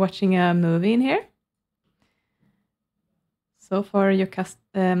 They're watching a movie in here. So far,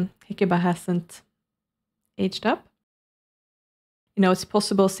 Hecuba hasn't aged up. You know, it's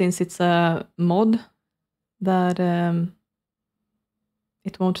possible since it's a mod that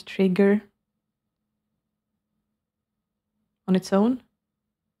it won't trigger on its own.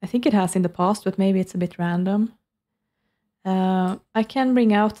 I think it has in the past, but maybe it's a bit random. I can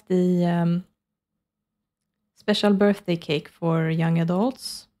bring out the special birthday cake for young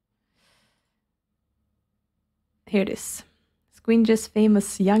adults. Here it is. Squinge's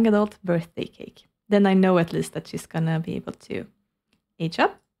famous young adult birthday cake. Then I know at least that she's gonna be able to age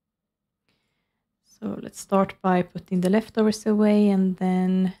up. So let's start by putting the leftovers away and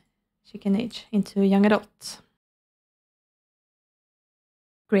then she can age into a young adult.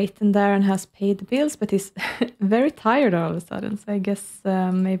 Great, and Darren has paid the bills, but he's very tired all of a sudden, so I guess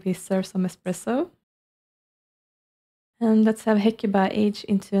maybe serve some espresso. And let's have Hecuba age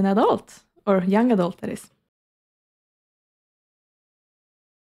into an adult, or young adult that is.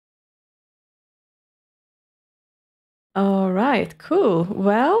 All right, cool.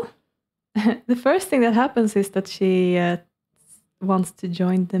 Well, the first thing that happens is that she wants to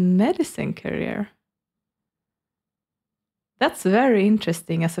join the medicine career. That's very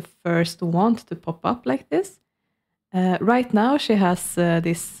interesting as a first want to pop up like this. Right now, she has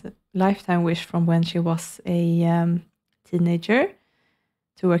this lifetime wish from when she was a teenager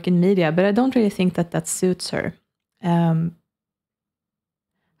to work in media, but I don't really think that that suits her.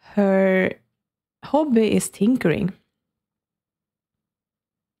 Her hobby is tinkering.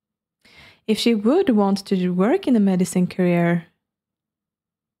 If she would want to work in a medicine career,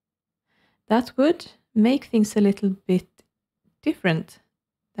 that would make things a little bit different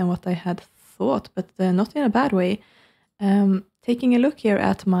than what I had thought, but not in a bad way. Taking a look here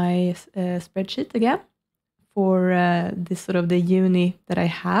at my spreadsheet again for this sort of the uni that I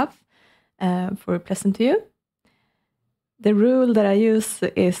have for Pleasantview. The rule that I use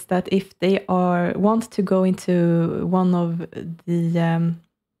is that if they want to go into one of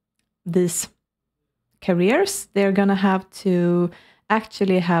these careers, they're gonna have to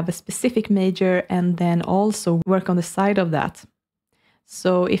actually have a specific major and then also work on the side of that.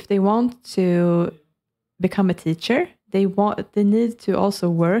 So if they want to become a teacher, they need to also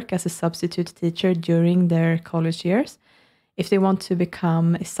work as a substitute teacher during their college years. If they want to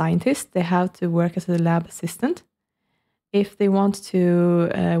become a scientist, they have to work as a lab assistant. If they want to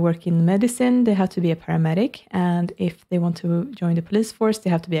work in medicine, they have to be a paramedic. And if they want to join the police force, they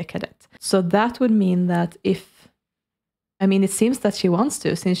have to be a cadet. So that would mean that it seems that she wants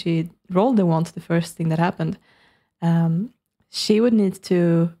to, since she rolled the want, the first thing that happened. She would need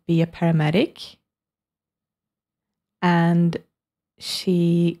to be a paramedic. And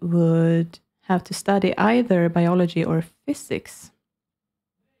she would have to study either biology or physics,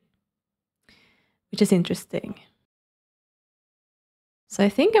 which is interesting. So I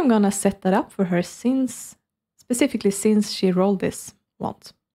think I'm gonna set that up for her specifically since she rolled this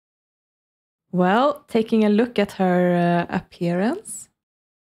want. Well, taking a look at her appearance,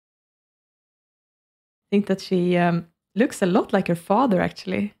 I think that she looks a lot like her father,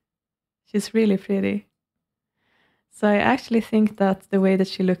 actually. She's really pretty. So I actually think that the way that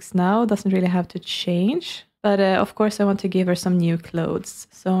she looks now doesn't really have to change. But of course, I want to give her some new clothes.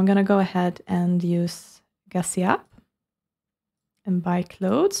 So I'm gonna go ahead and use Gassiap and buy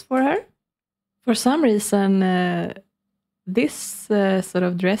clothes for her. For some reason, this sort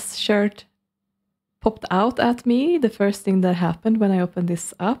of dress shirt popped out at me the first thing that happened when I opened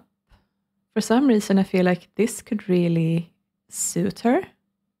this up. For some reason, I feel like this could really suit her.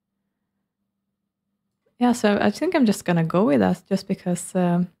 Yeah, so I think I'm just gonna go with that just because,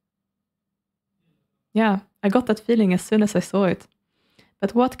 yeah, I got that feeling as soon as I saw it.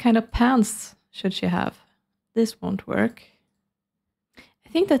 But what kind of pants should she have? This won't work. I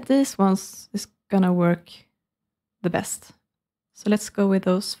think that this one's is gonna work the best. So let's go with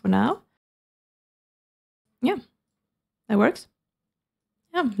those for now. Yeah, that works.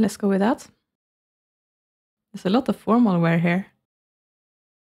 Yeah, let's go with that. There's a lot of formal wear here.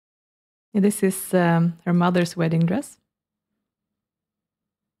 Yeah, this is her mother's wedding dress.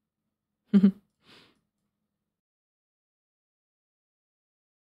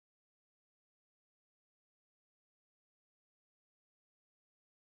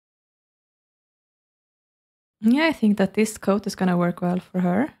 Yeah, I think that this coat is going to work well for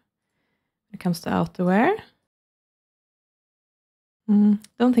her when it comes to outerwear.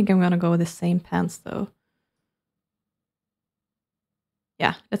 Don't think I'm gonna go with the same pants though.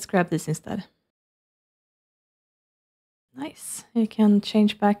 Yeah, let's grab this instead. Nice. You can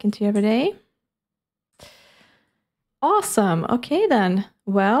change back into everyday. Awesome. Okay then.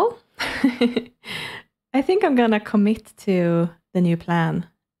 Well, I think I'm gonna commit to the new plan.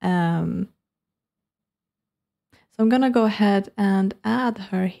 So I'm gonna go ahead and add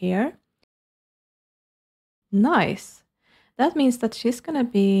her here. Nice. That means that she's gonna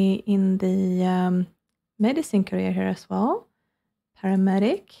be in the medicine career here as well.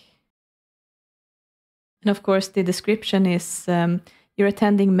 Paramedic. And of course, the description is you're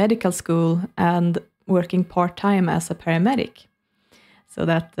attending medical school and working part-time as a paramedic. So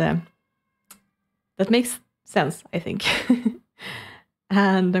that makes sense, I think.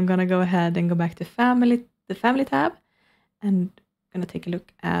 And I'm gonna go ahead and go back to the family tab, and I'm gonna take a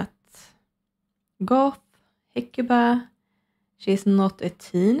look at Goth, Hecuba. She's not a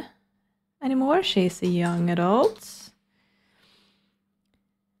teen anymore. She's a young adult.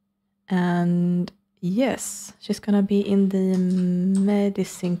 And yes, she's gonna be in the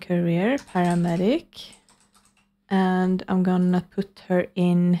medicine career, paramedic. And I'm gonna put her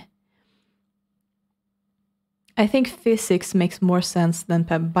in... I think physics makes more sense than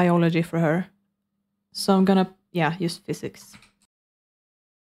biology for her. So I'm gonna, use physics.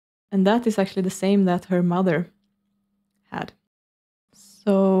 And that is actually the same that her mother had.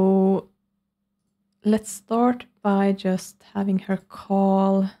 So let's start by just having her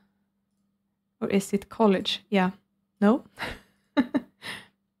call... Or is it college? Yeah. No?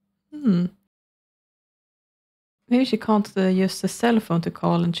 Maybe she can't use a cell phone to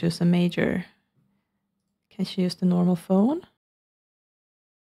call and choose a major. Can she use the normal phone?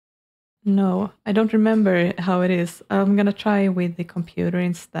 No, I don't remember how it is. I'm going to try with the computer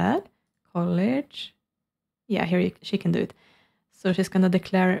instead. College. Yeah, here she can do it. So she's going to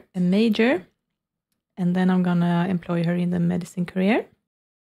declare a major. And then I'm going to employ her in the medicine career.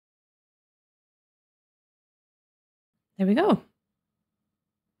 There we go.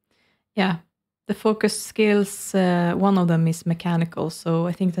 Yeah, the focus skills, one of them is mechanical, so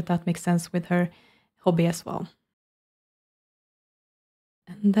I think that makes sense with her hobby as well.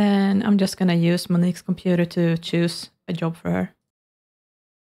 And then I'm just going to use Monique's computer to choose a job for her.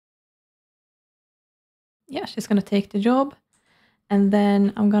 Yeah, she's going to take the job. And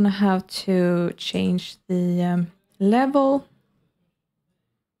then I'm going to have to change the level.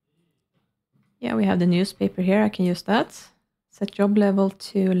 Yeah, we have the newspaper here. I can use that. Set job level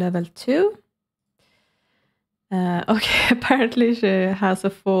to level 2. Okay, apparently she has a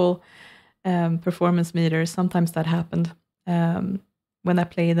full performance meter. Sometimes that happened when I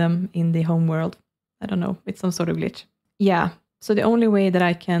play them in the home world. I don't know. It's some sort of glitch. Yeah, so the only way that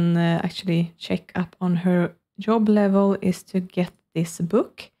I can actually check up on her job level is to get this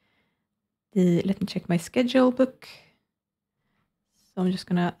book. Let me check my schedule book. So I'm just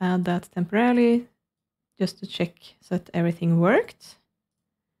going to add that temporarily just to check so that everything worked.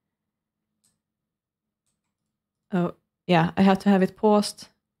 Oh, yeah, I have to have it paused,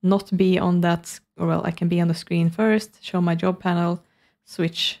 not be on that, or well, I can be on the screen first, show my job panel,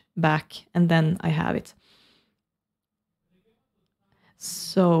 switch back, and then I have it.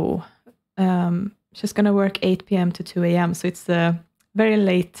 So she's going to work 8 p.m. to 2 a.m. So it's a very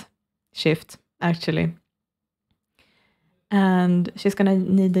late shift, actually. And she's going to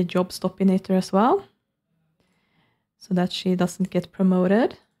need the job stopinator as well, so that she doesn't get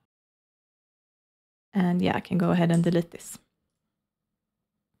promoted. And yeah, I can go ahead and delete this.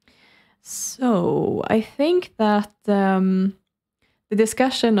 So I think that the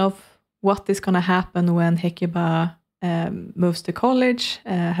discussion of what is going to happen when Hecuba moves to college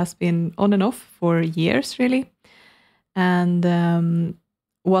has been on and off for years, really. And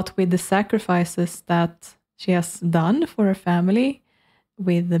what with the sacrifices that she has done for her family,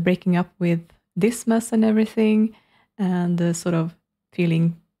 with the breaking up with Dismas and everything, and sort of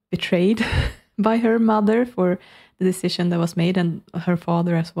feeling betrayed by her mother for the decision that was made, and her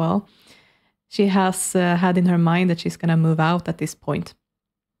father as well. She has had in her mind that she's going to move out at this point.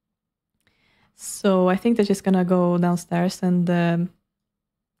 So I think that she's going to go downstairs and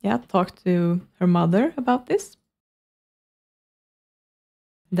talk to her mother about this.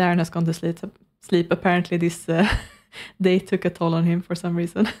 Darren has gone to sleep. Apparently this day took a toll on him for some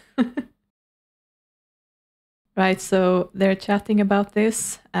reason. Right, so they're chatting about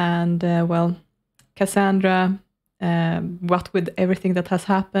this, and Cassandra, what with everything that has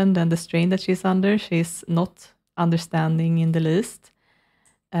happened and the strain that she's under, she's not understanding in the least.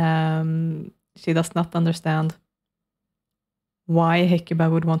 She does not understand why Hecuba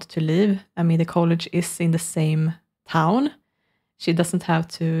would want to leave. I mean, the college is in the same town. she doesn't have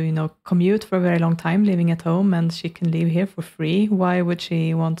to, commute for a very long time living at home, and she can live here for free. Why would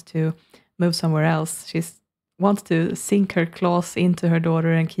she want to move somewhere else? She wants to sink her claws into her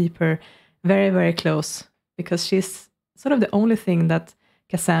daughter and keep her very, very close, because she's sort of the only thing that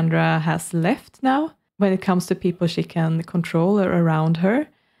Cassandra has left now when it comes to people she can control around her.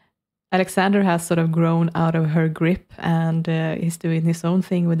 Alexander has sort of grown out of her grip, and he's doing his own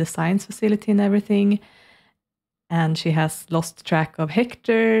thing with the science facility and everything. And she has lost track of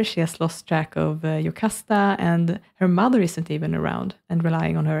Hector, she has lost track of Jocasta, and her mother isn't even around and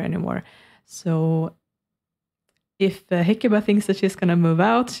relying on her anymore. So if Hecuba thinks that she's going to move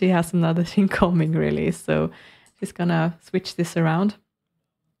out, she has another thing coming, really. So she's going to switch this around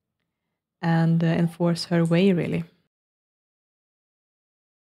and enforce her way, really.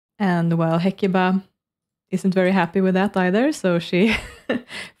 And well, Hecuba isn't very happy with that either, so she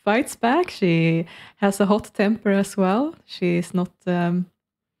fights back. She has a hot temper as well. She's not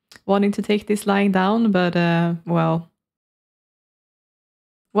wanting to take this lying down, but well,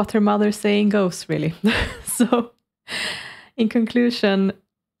 what her mother's saying goes, really. So in conclusion,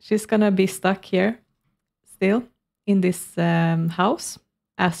 she's gonna be stuck here still in this house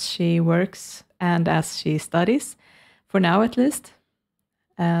as she works and as she studies, for now at least.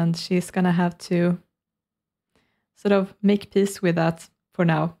 And she's gonna have to sort of make peace with that for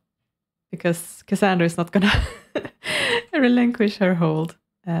now, because Cassandra is not gonna relinquish her hold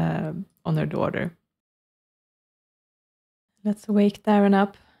on her daughter. Let's wake Darren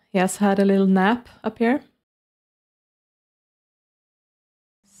up. He has had a little nap up here.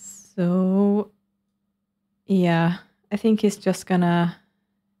 So yeah, I think he's just gonna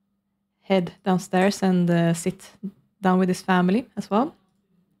head downstairs and sit down with his family as well.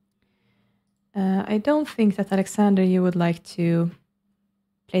 I don't think that, Alexander, you would like to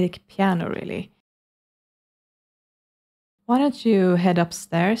play the piano, really. Why don't you head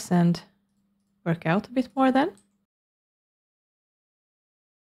upstairs and work out a bit more then?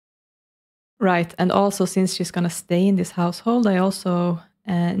 Right, and also since she's going to stay in this household, I also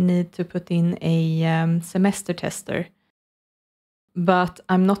need to put in a semester tester. But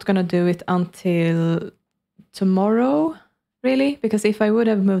I'm not going to do it until tomorrow, really, because if I would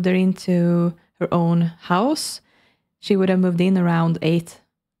have moved her into her own house, she would have moved in around 8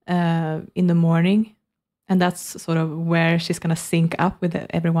 in the morning, and that's sort of where she's going to sync up with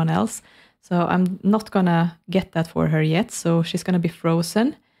everyone else. So I'm not going to get that for her yet, so she's going to be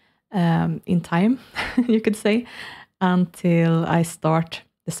frozen in time, you could say, until I start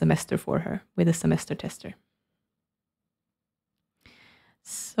the semester for her with a semester tester.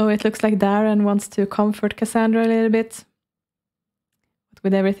 So it looks like Darren wants to comfort Cassandra a little bit. But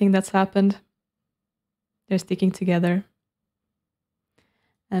with everything that's happened, they're sticking together.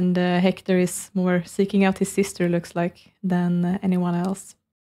 And Hector is more seeking out his sister, looks like, than anyone else.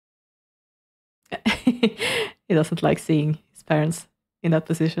 He doesn't like seeing his parents in that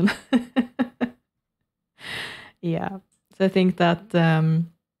position. Yeah. So I think that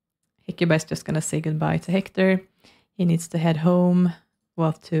Hecuba is just going to say goodbye to Hector. He needs to head home.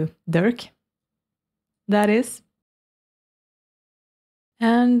 Well, to Dirk, that is.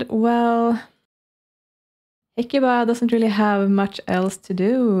 And, well, Hecuba doesn't really have much else to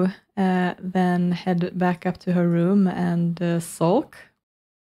do than head back up to her room and sulk.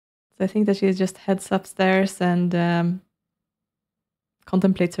 So I think that she just heads upstairs and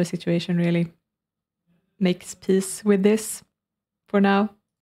contemplates her situation, really. Makes peace with this for now.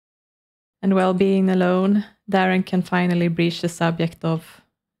 And while being alone, Darren can finally breach the subject of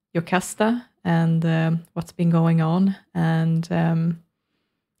Jocasta and what's been going on, and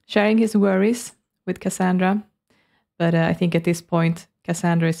sharing his worries with Cassandra. But I think at this point,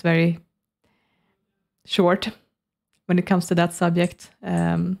 Cassandra is very short when it comes to that subject.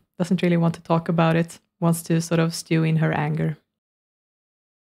 Doesn't really want to talk about it, wants to sort of stew in her anger.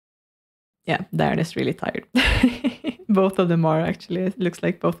 Yeah, Darren is really tired. Both of them are, actually. It looks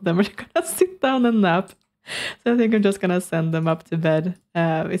like both of them are going to sit down and nap. So I think I'm just going to send them up to bed.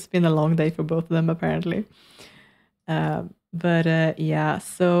 It's been a long day for both of them, apparently. But yeah,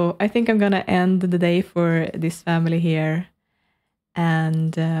 so I think I'm going to end the day for this family here.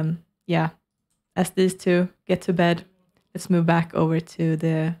 And yeah, as these two get to bed, let's move back over to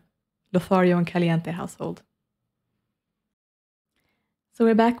the Lothario and Caliente household. So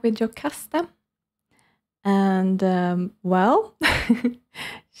we're back with Jocasta. And well,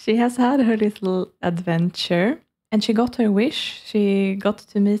 she has had her little adventure and she got her wish. She got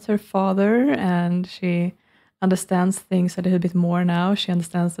to meet her father and she understands things a little bit more now. She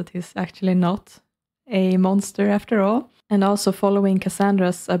understands that he's actually not a monster after all. And also following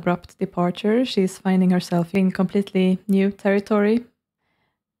Cassandra's abrupt departure, she's finding herself in completely new territory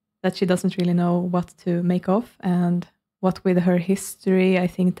that she doesn't really know what to make of. And what with her history, I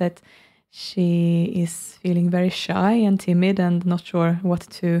think that she is feeling very shy and timid and not sure what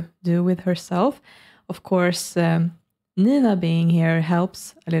to do with herself. Of course, Nina being here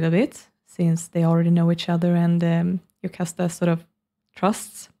helps a little bit since they already know each other and Jocasta sort of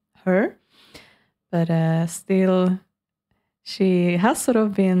trusts her. But still, she has sort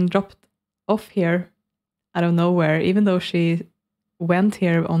of been dropped off here out of nowhere, even though she went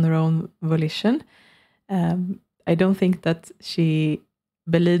here on her own volition. I don't think that she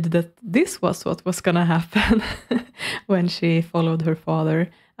believed that this was what was going to happen when she followed her father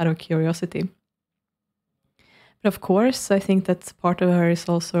out of curiosity. But of course, I think that part of her is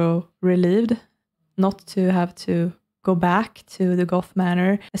also relieved not to have to go back to the Goth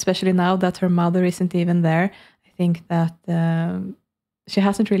Manor, especially now that her mother isn't even there. I think that she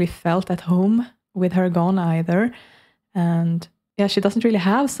hasn't really felt at home with her gone either. And yeah, she doesn't really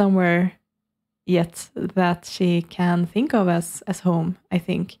have somewhere yet that she can think of as home, I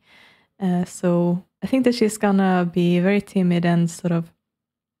think. So I think that she's gonna be very timid and sort of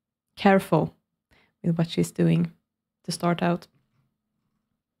careful with what she's doing to start out.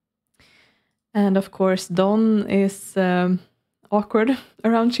 And of course, Don is awkward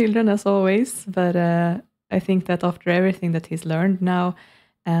around children as always, but I think that after everything that he's learned now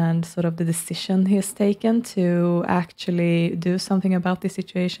and sort of the decision he has taken to actually do something about this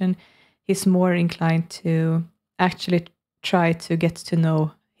situation, he's more inclined to actually try to get to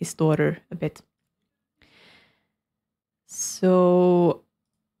know his daughter a bit. So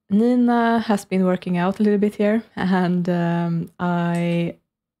Nina has been working out a little bit here, and I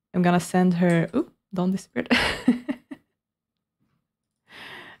am gonna send her. Oh, Don disappeared.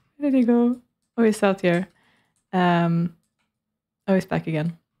 Where did he go? Oh, he's out here. Oh, he's back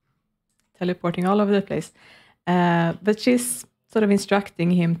again. Teleporting all over the place. But she's sort of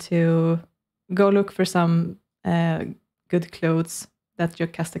instructing him to go look for some good clothes that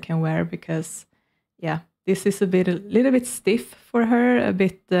Jocasta can wear because, yeah, this is a little bit stiff for her, a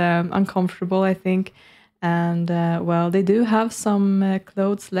bit uncomfortable, I think. And, well, they do have some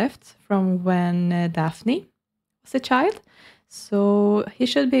clothes left from when Daphne was a child. So he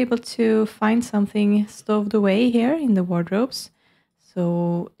should be able to find something stowed away here in the wardrobes.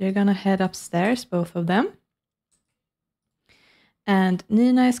 So they're going to head upstairs, both of them. And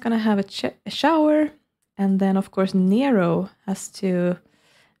Nina is going to have a shower. And then, of course, Nero has to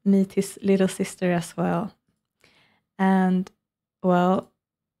meet his little sister as well. And, well,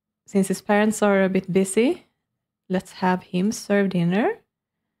 since his parents are a bit busy, let's have him serve dinner.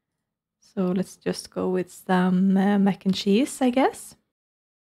 So let's just go with some mac and cheese, I guess.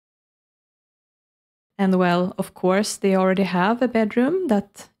 And, well, of course, they already have a bedroom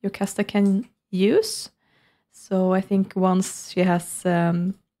that Jocasta can use. So I think once she has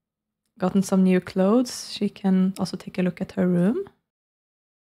gotten some new clothes, she can also take a look at her room.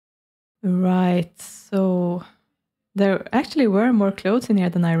 Right, so there actually were more clothes in here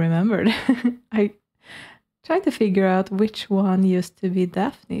than I remembered. I tried to figure out which one used to be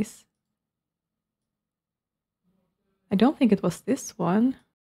Daphne's. I don't think it was this one.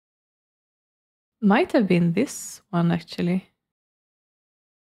 Might have been this one, actually.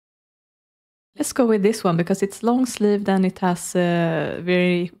 Let's go with this one because it's long sleeved and it has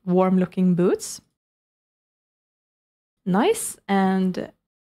very warm looking boots. Nice. And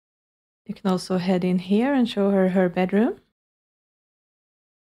you can also head in here and show her her bedroom.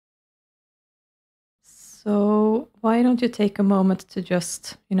 So why don't you take a moment to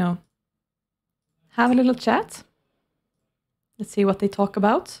just, have a little chat? Let's see what they talk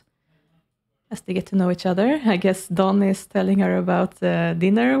about as they get to know each other. I guess Don is telling her about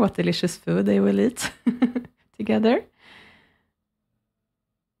dinner, what delicious food they will eat together.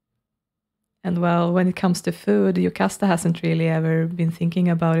 And well, when it comes to food, Jocasta hasn't really ever been thinking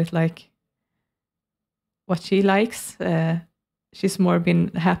about it like what she likes. She's more been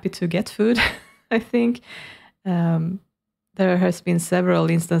happy to get food, I think. There has been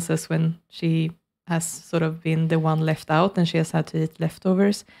several instances when she has sort of been the one left out and she has had to eat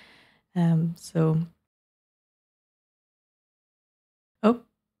leftovers. Oh,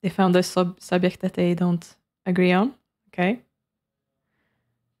 they found a subject that they don't agree on. Okay.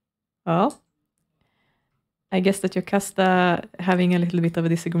 Well, I guess that Jocasta having a little bit of a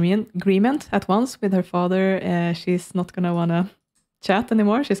disagreement at once with her father. She's not going to want to chat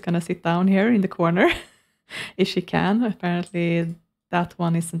anymore. She's going to sit down here in the corner if she can. Apparently that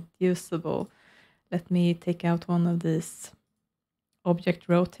one isn't usable. Let me take out one of these object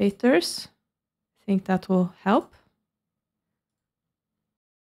rotators. Think that will help?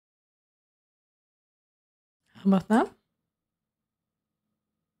 How about now?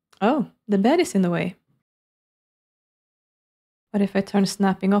 Oh, the bed is in the way. What if I turn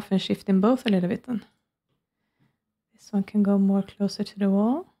snapping off and shift in both a little bit then? This one can go more closer to the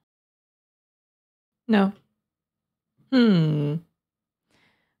wall. No.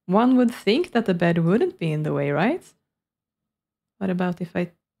 One would think that the bed wouldn't be in the way, right? What about if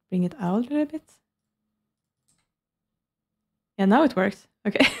I bring it out a little bit? Yeah, now it works.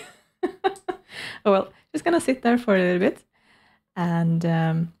 Okay. Oh well, she's gonna sit there for a little bit.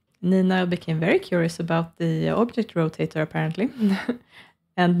 And Nina became very curious about the object rotator, apparently.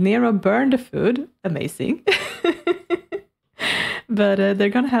 And Nero burned the food. Amazing. But they're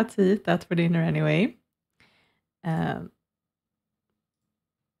gonna have to eat that for dinner anyway.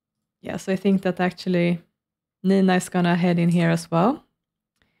 Yeah, so I think that actually Nina is gonna head in here as well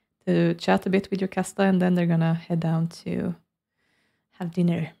to chat a bit with Jocasta, and then they're gonna head down to have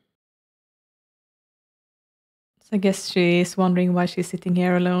dinner. So I guess she is wondering why she's sitting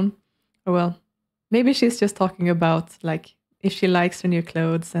here alone. Or well, maybe she's just talking about like if she likes her new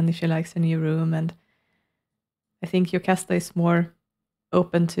clothes and if she likes her new room. And I think Jocasta is more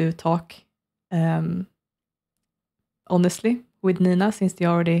open to talk honestly with Nina, since they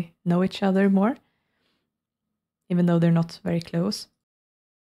already know each other more, even though they're not very close.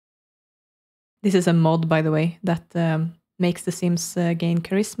 This is a mod, by the way, that makes the Sims gain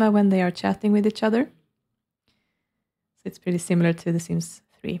charisma when they are chatting with each other. So it's pretty similar to The Sims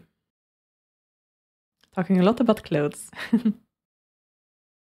 3. Talking a lot about clothes.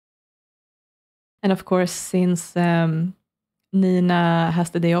 And of course, since Nina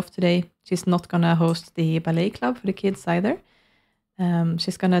has the day off today, she's not gonna host the ballet club for the kids either.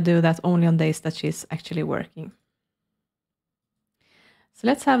 She's gonna do that only on days that she's actually working. So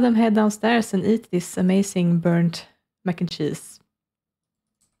let's have them head downstairs and eat this amazing burnt mac and cheese.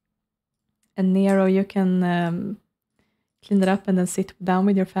 And Nero, you can clean it up and then sit down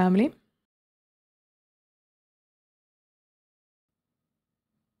with your family.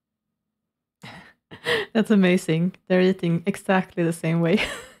 That's amazing. They're eating exactly the same way.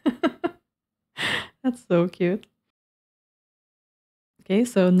 That's so cute. Okay,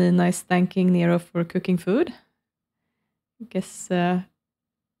 so Nina is thanking Nero for cooking food. I guess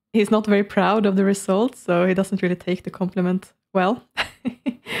he's not very proud of the results, so he doesn't really take the compliment well.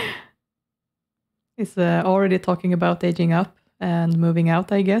 He's already talking about aging up and moving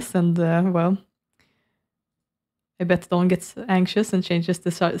out, I guess. And well, I bet Don gets anxious and changes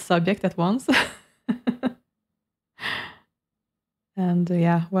the subject at once. And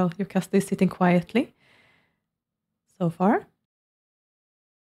yeah, well, Jocasta is sitting quietly so far.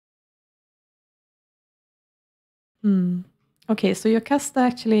 Okay, so Jocasta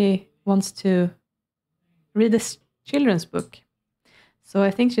actually wants to read a children's book. So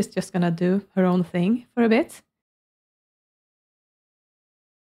I think she's just gonna do her own thing for a bit.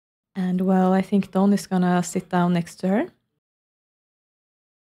 And well, I think Don is gonna sit down next to her.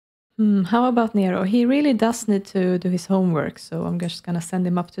 How about Nero? He really does need to do his homework, so I'm just gonna send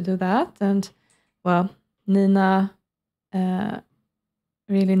him up to do that. And well, Nina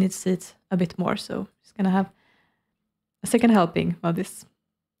really needs to eat a bit more, so she's gonna have a second helping of this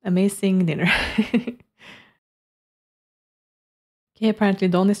amazing dinner. Okay, apparently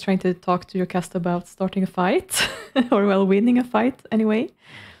Don is trying to talk to Jocasta about starting a fight, or well, winning a fight anyway.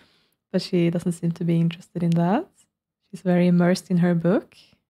 But she doesn't seem to be interested in that. She's very immersed in her book.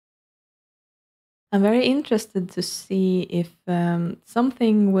 I'm very interested to see if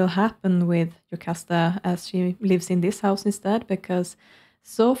something will happen with Jocasta as she lives in this house instead, because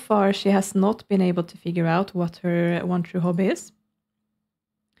so far she has not been able to figure out what her one true hobby is.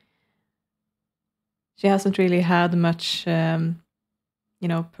 She hasn't really had much,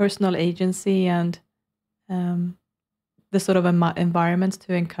 personal agency and the sort of environment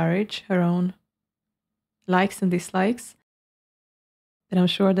to encourage her own likes and dislikes. But I'm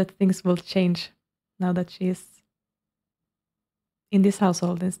sure that things will change now that she's in this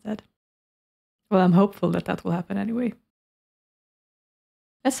household instead. Well, I'm hopeful that that will happen anyway.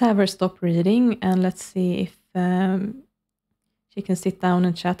 Let's have her stop reading and let's see if she can sit down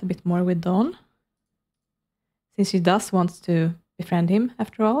and chat a bit more with Don. Since she does want to befriend him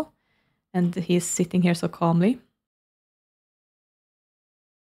after all, and he's sitting here so calmly.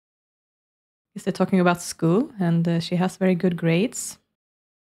 Is they're talking about school, and she has very good grades.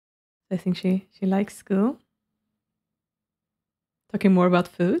 I think she likes school. Talking more about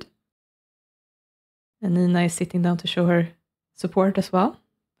food. And Nina is sitting down to show her support as well,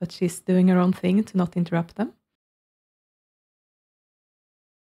 but she's doing her own thing to not interrupt them.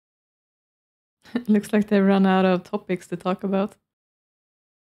 Looks like they've run out of topics to talk about.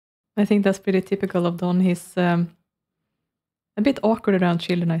 I think that's pretty typical of Don. He's a bit awkward around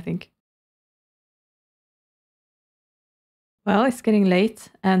children, I think. Well, it's getting late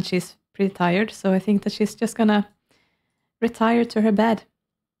and she's pretty tired, so I think that she's just gonna retire to her bed,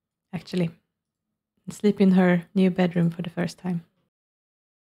 actually, and sleep in her new bedroom for the first time.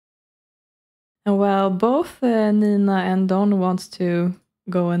 And while both Nina and Don wants to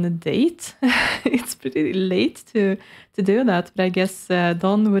go on a date, it's pretty late to do that, but I guess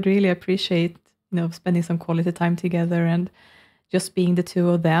Don would really appreciate, spending some quality time together and just being the two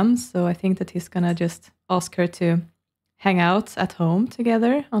of them. So I think that he's gonna just ask her to hang out at home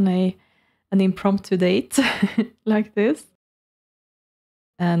together on an impromptu date like this.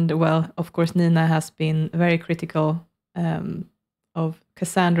 And well, of course, Nina has been very critical of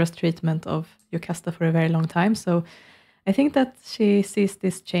Cassandra's treatment of Jocasta for a very long time. So I think that she sees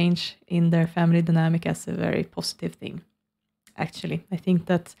this change in their family dynamic as a very positive thing, actually. I think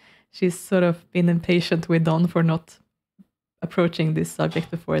that she's sort of been impatient with Don for not approaching this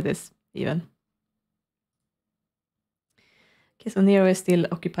subject before this, even. Okay, so Nero is still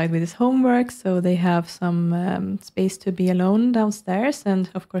occupied with his homework, so they have some space to be alone downstairs,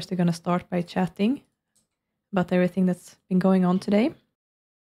 and of course they're going to start by chatting about everything that's been going on today.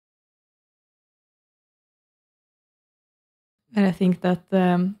 And I think that,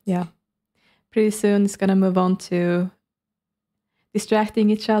 pretty soon it's going to move on to distracting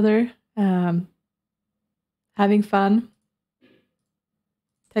each other, having fun,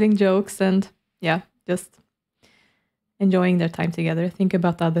 telling jokes, and just enjoying their time together. Think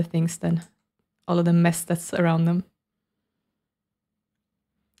about other things than all of the mess that's around them.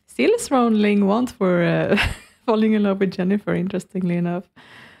 Still Ling want for falling in love with Jennifer, interestingly enough.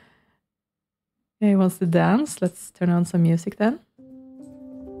 Yeah, he wants to dance. Let's turn on some music then.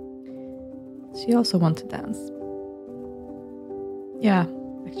 She also wants to dance. Yeah,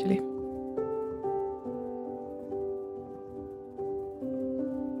 actually.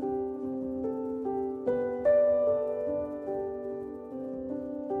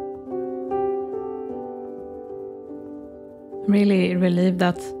 I'm really relieved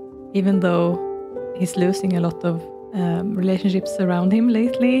that even though he's losing a lot of relationships around him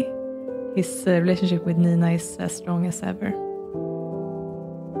lately, his relationship with Nina is as strong as ever.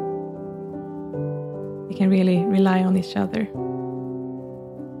 They can really rely on each other.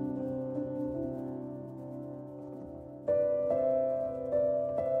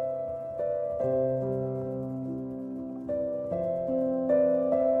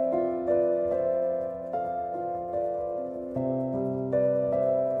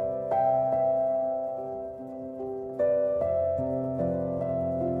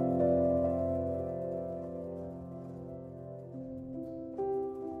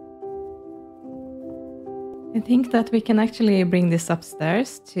 I think that we can actually bring this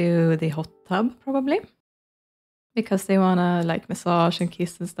upstairs to the hot tub, probably. Because they want to like massage and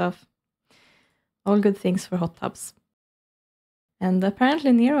kiss and stuff. All good things for hot tubs. And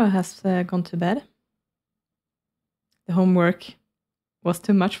apparently Nero has gone to bed. The homework was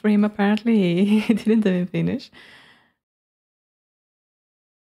too much for him, apparently. He didn't even finish.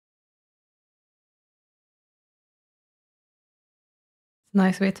 It's a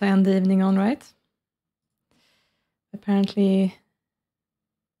nice way to end the evening on, right? Apparently,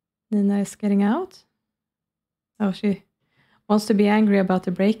 Nina is getting out. Oh, she wants to be angry about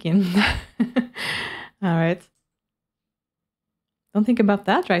the break-in. All right. Don't think about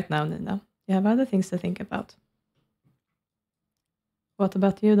that right now, Nina. You have other things to think about. What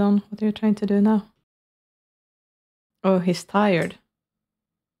about you, Don? What are you trying to do now? Oh, he's tired.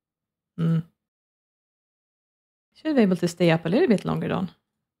 Should be able to stay up a little bit longer, Don.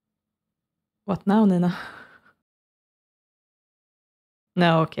 What now, Nina?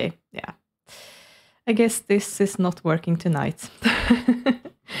 No, okay, yeah. I guess this is not working tonight.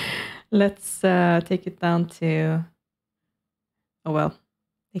 Let's take it down to... Oh, well,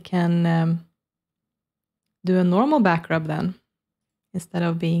 they can do a normal back rub then, instead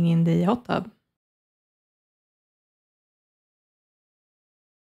of being in the hot tub.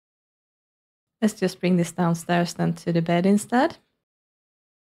 Let's just bring this downstairs then to the bed instead.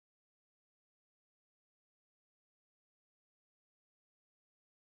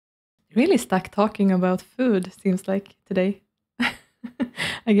 Really stuck talking about food, seems like, today.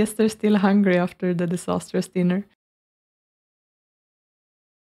 I guess they're still hungry after the disastrous dinner.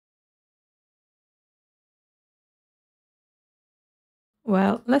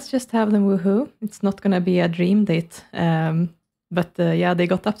 Well, let's just have them woohoo. It's not going to be a dream date. But yeah, they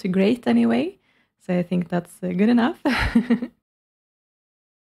got up to great anyway. So I think that's good enough.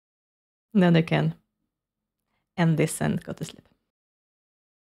 And then they can end this and go to sleep.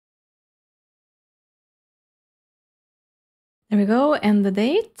 There we go, end the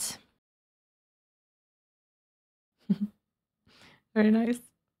date. Very nice.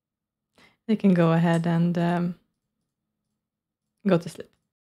 They can go ahead and go to sleep.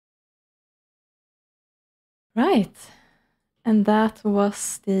 Right. And that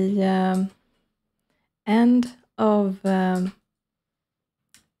was the end of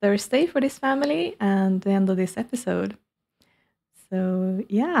Thursday for this family and the end of this episode. So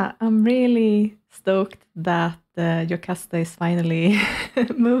yeah, I'm really stoked that Jocasta is finally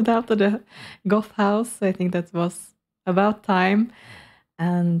moved out of the Goth house. I think that was about time.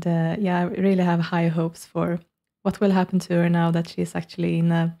 And yeah, I really have high hopes for what will happen to her now that she's actually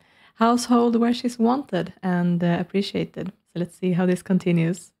in a household where she's wanted and appreciated. So let's see how this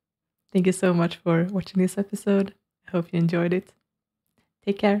continues. Thank you so much for watching this episode. I hope you enjoyed it.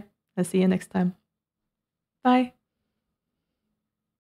 Take care. I'll see you next time. Bye.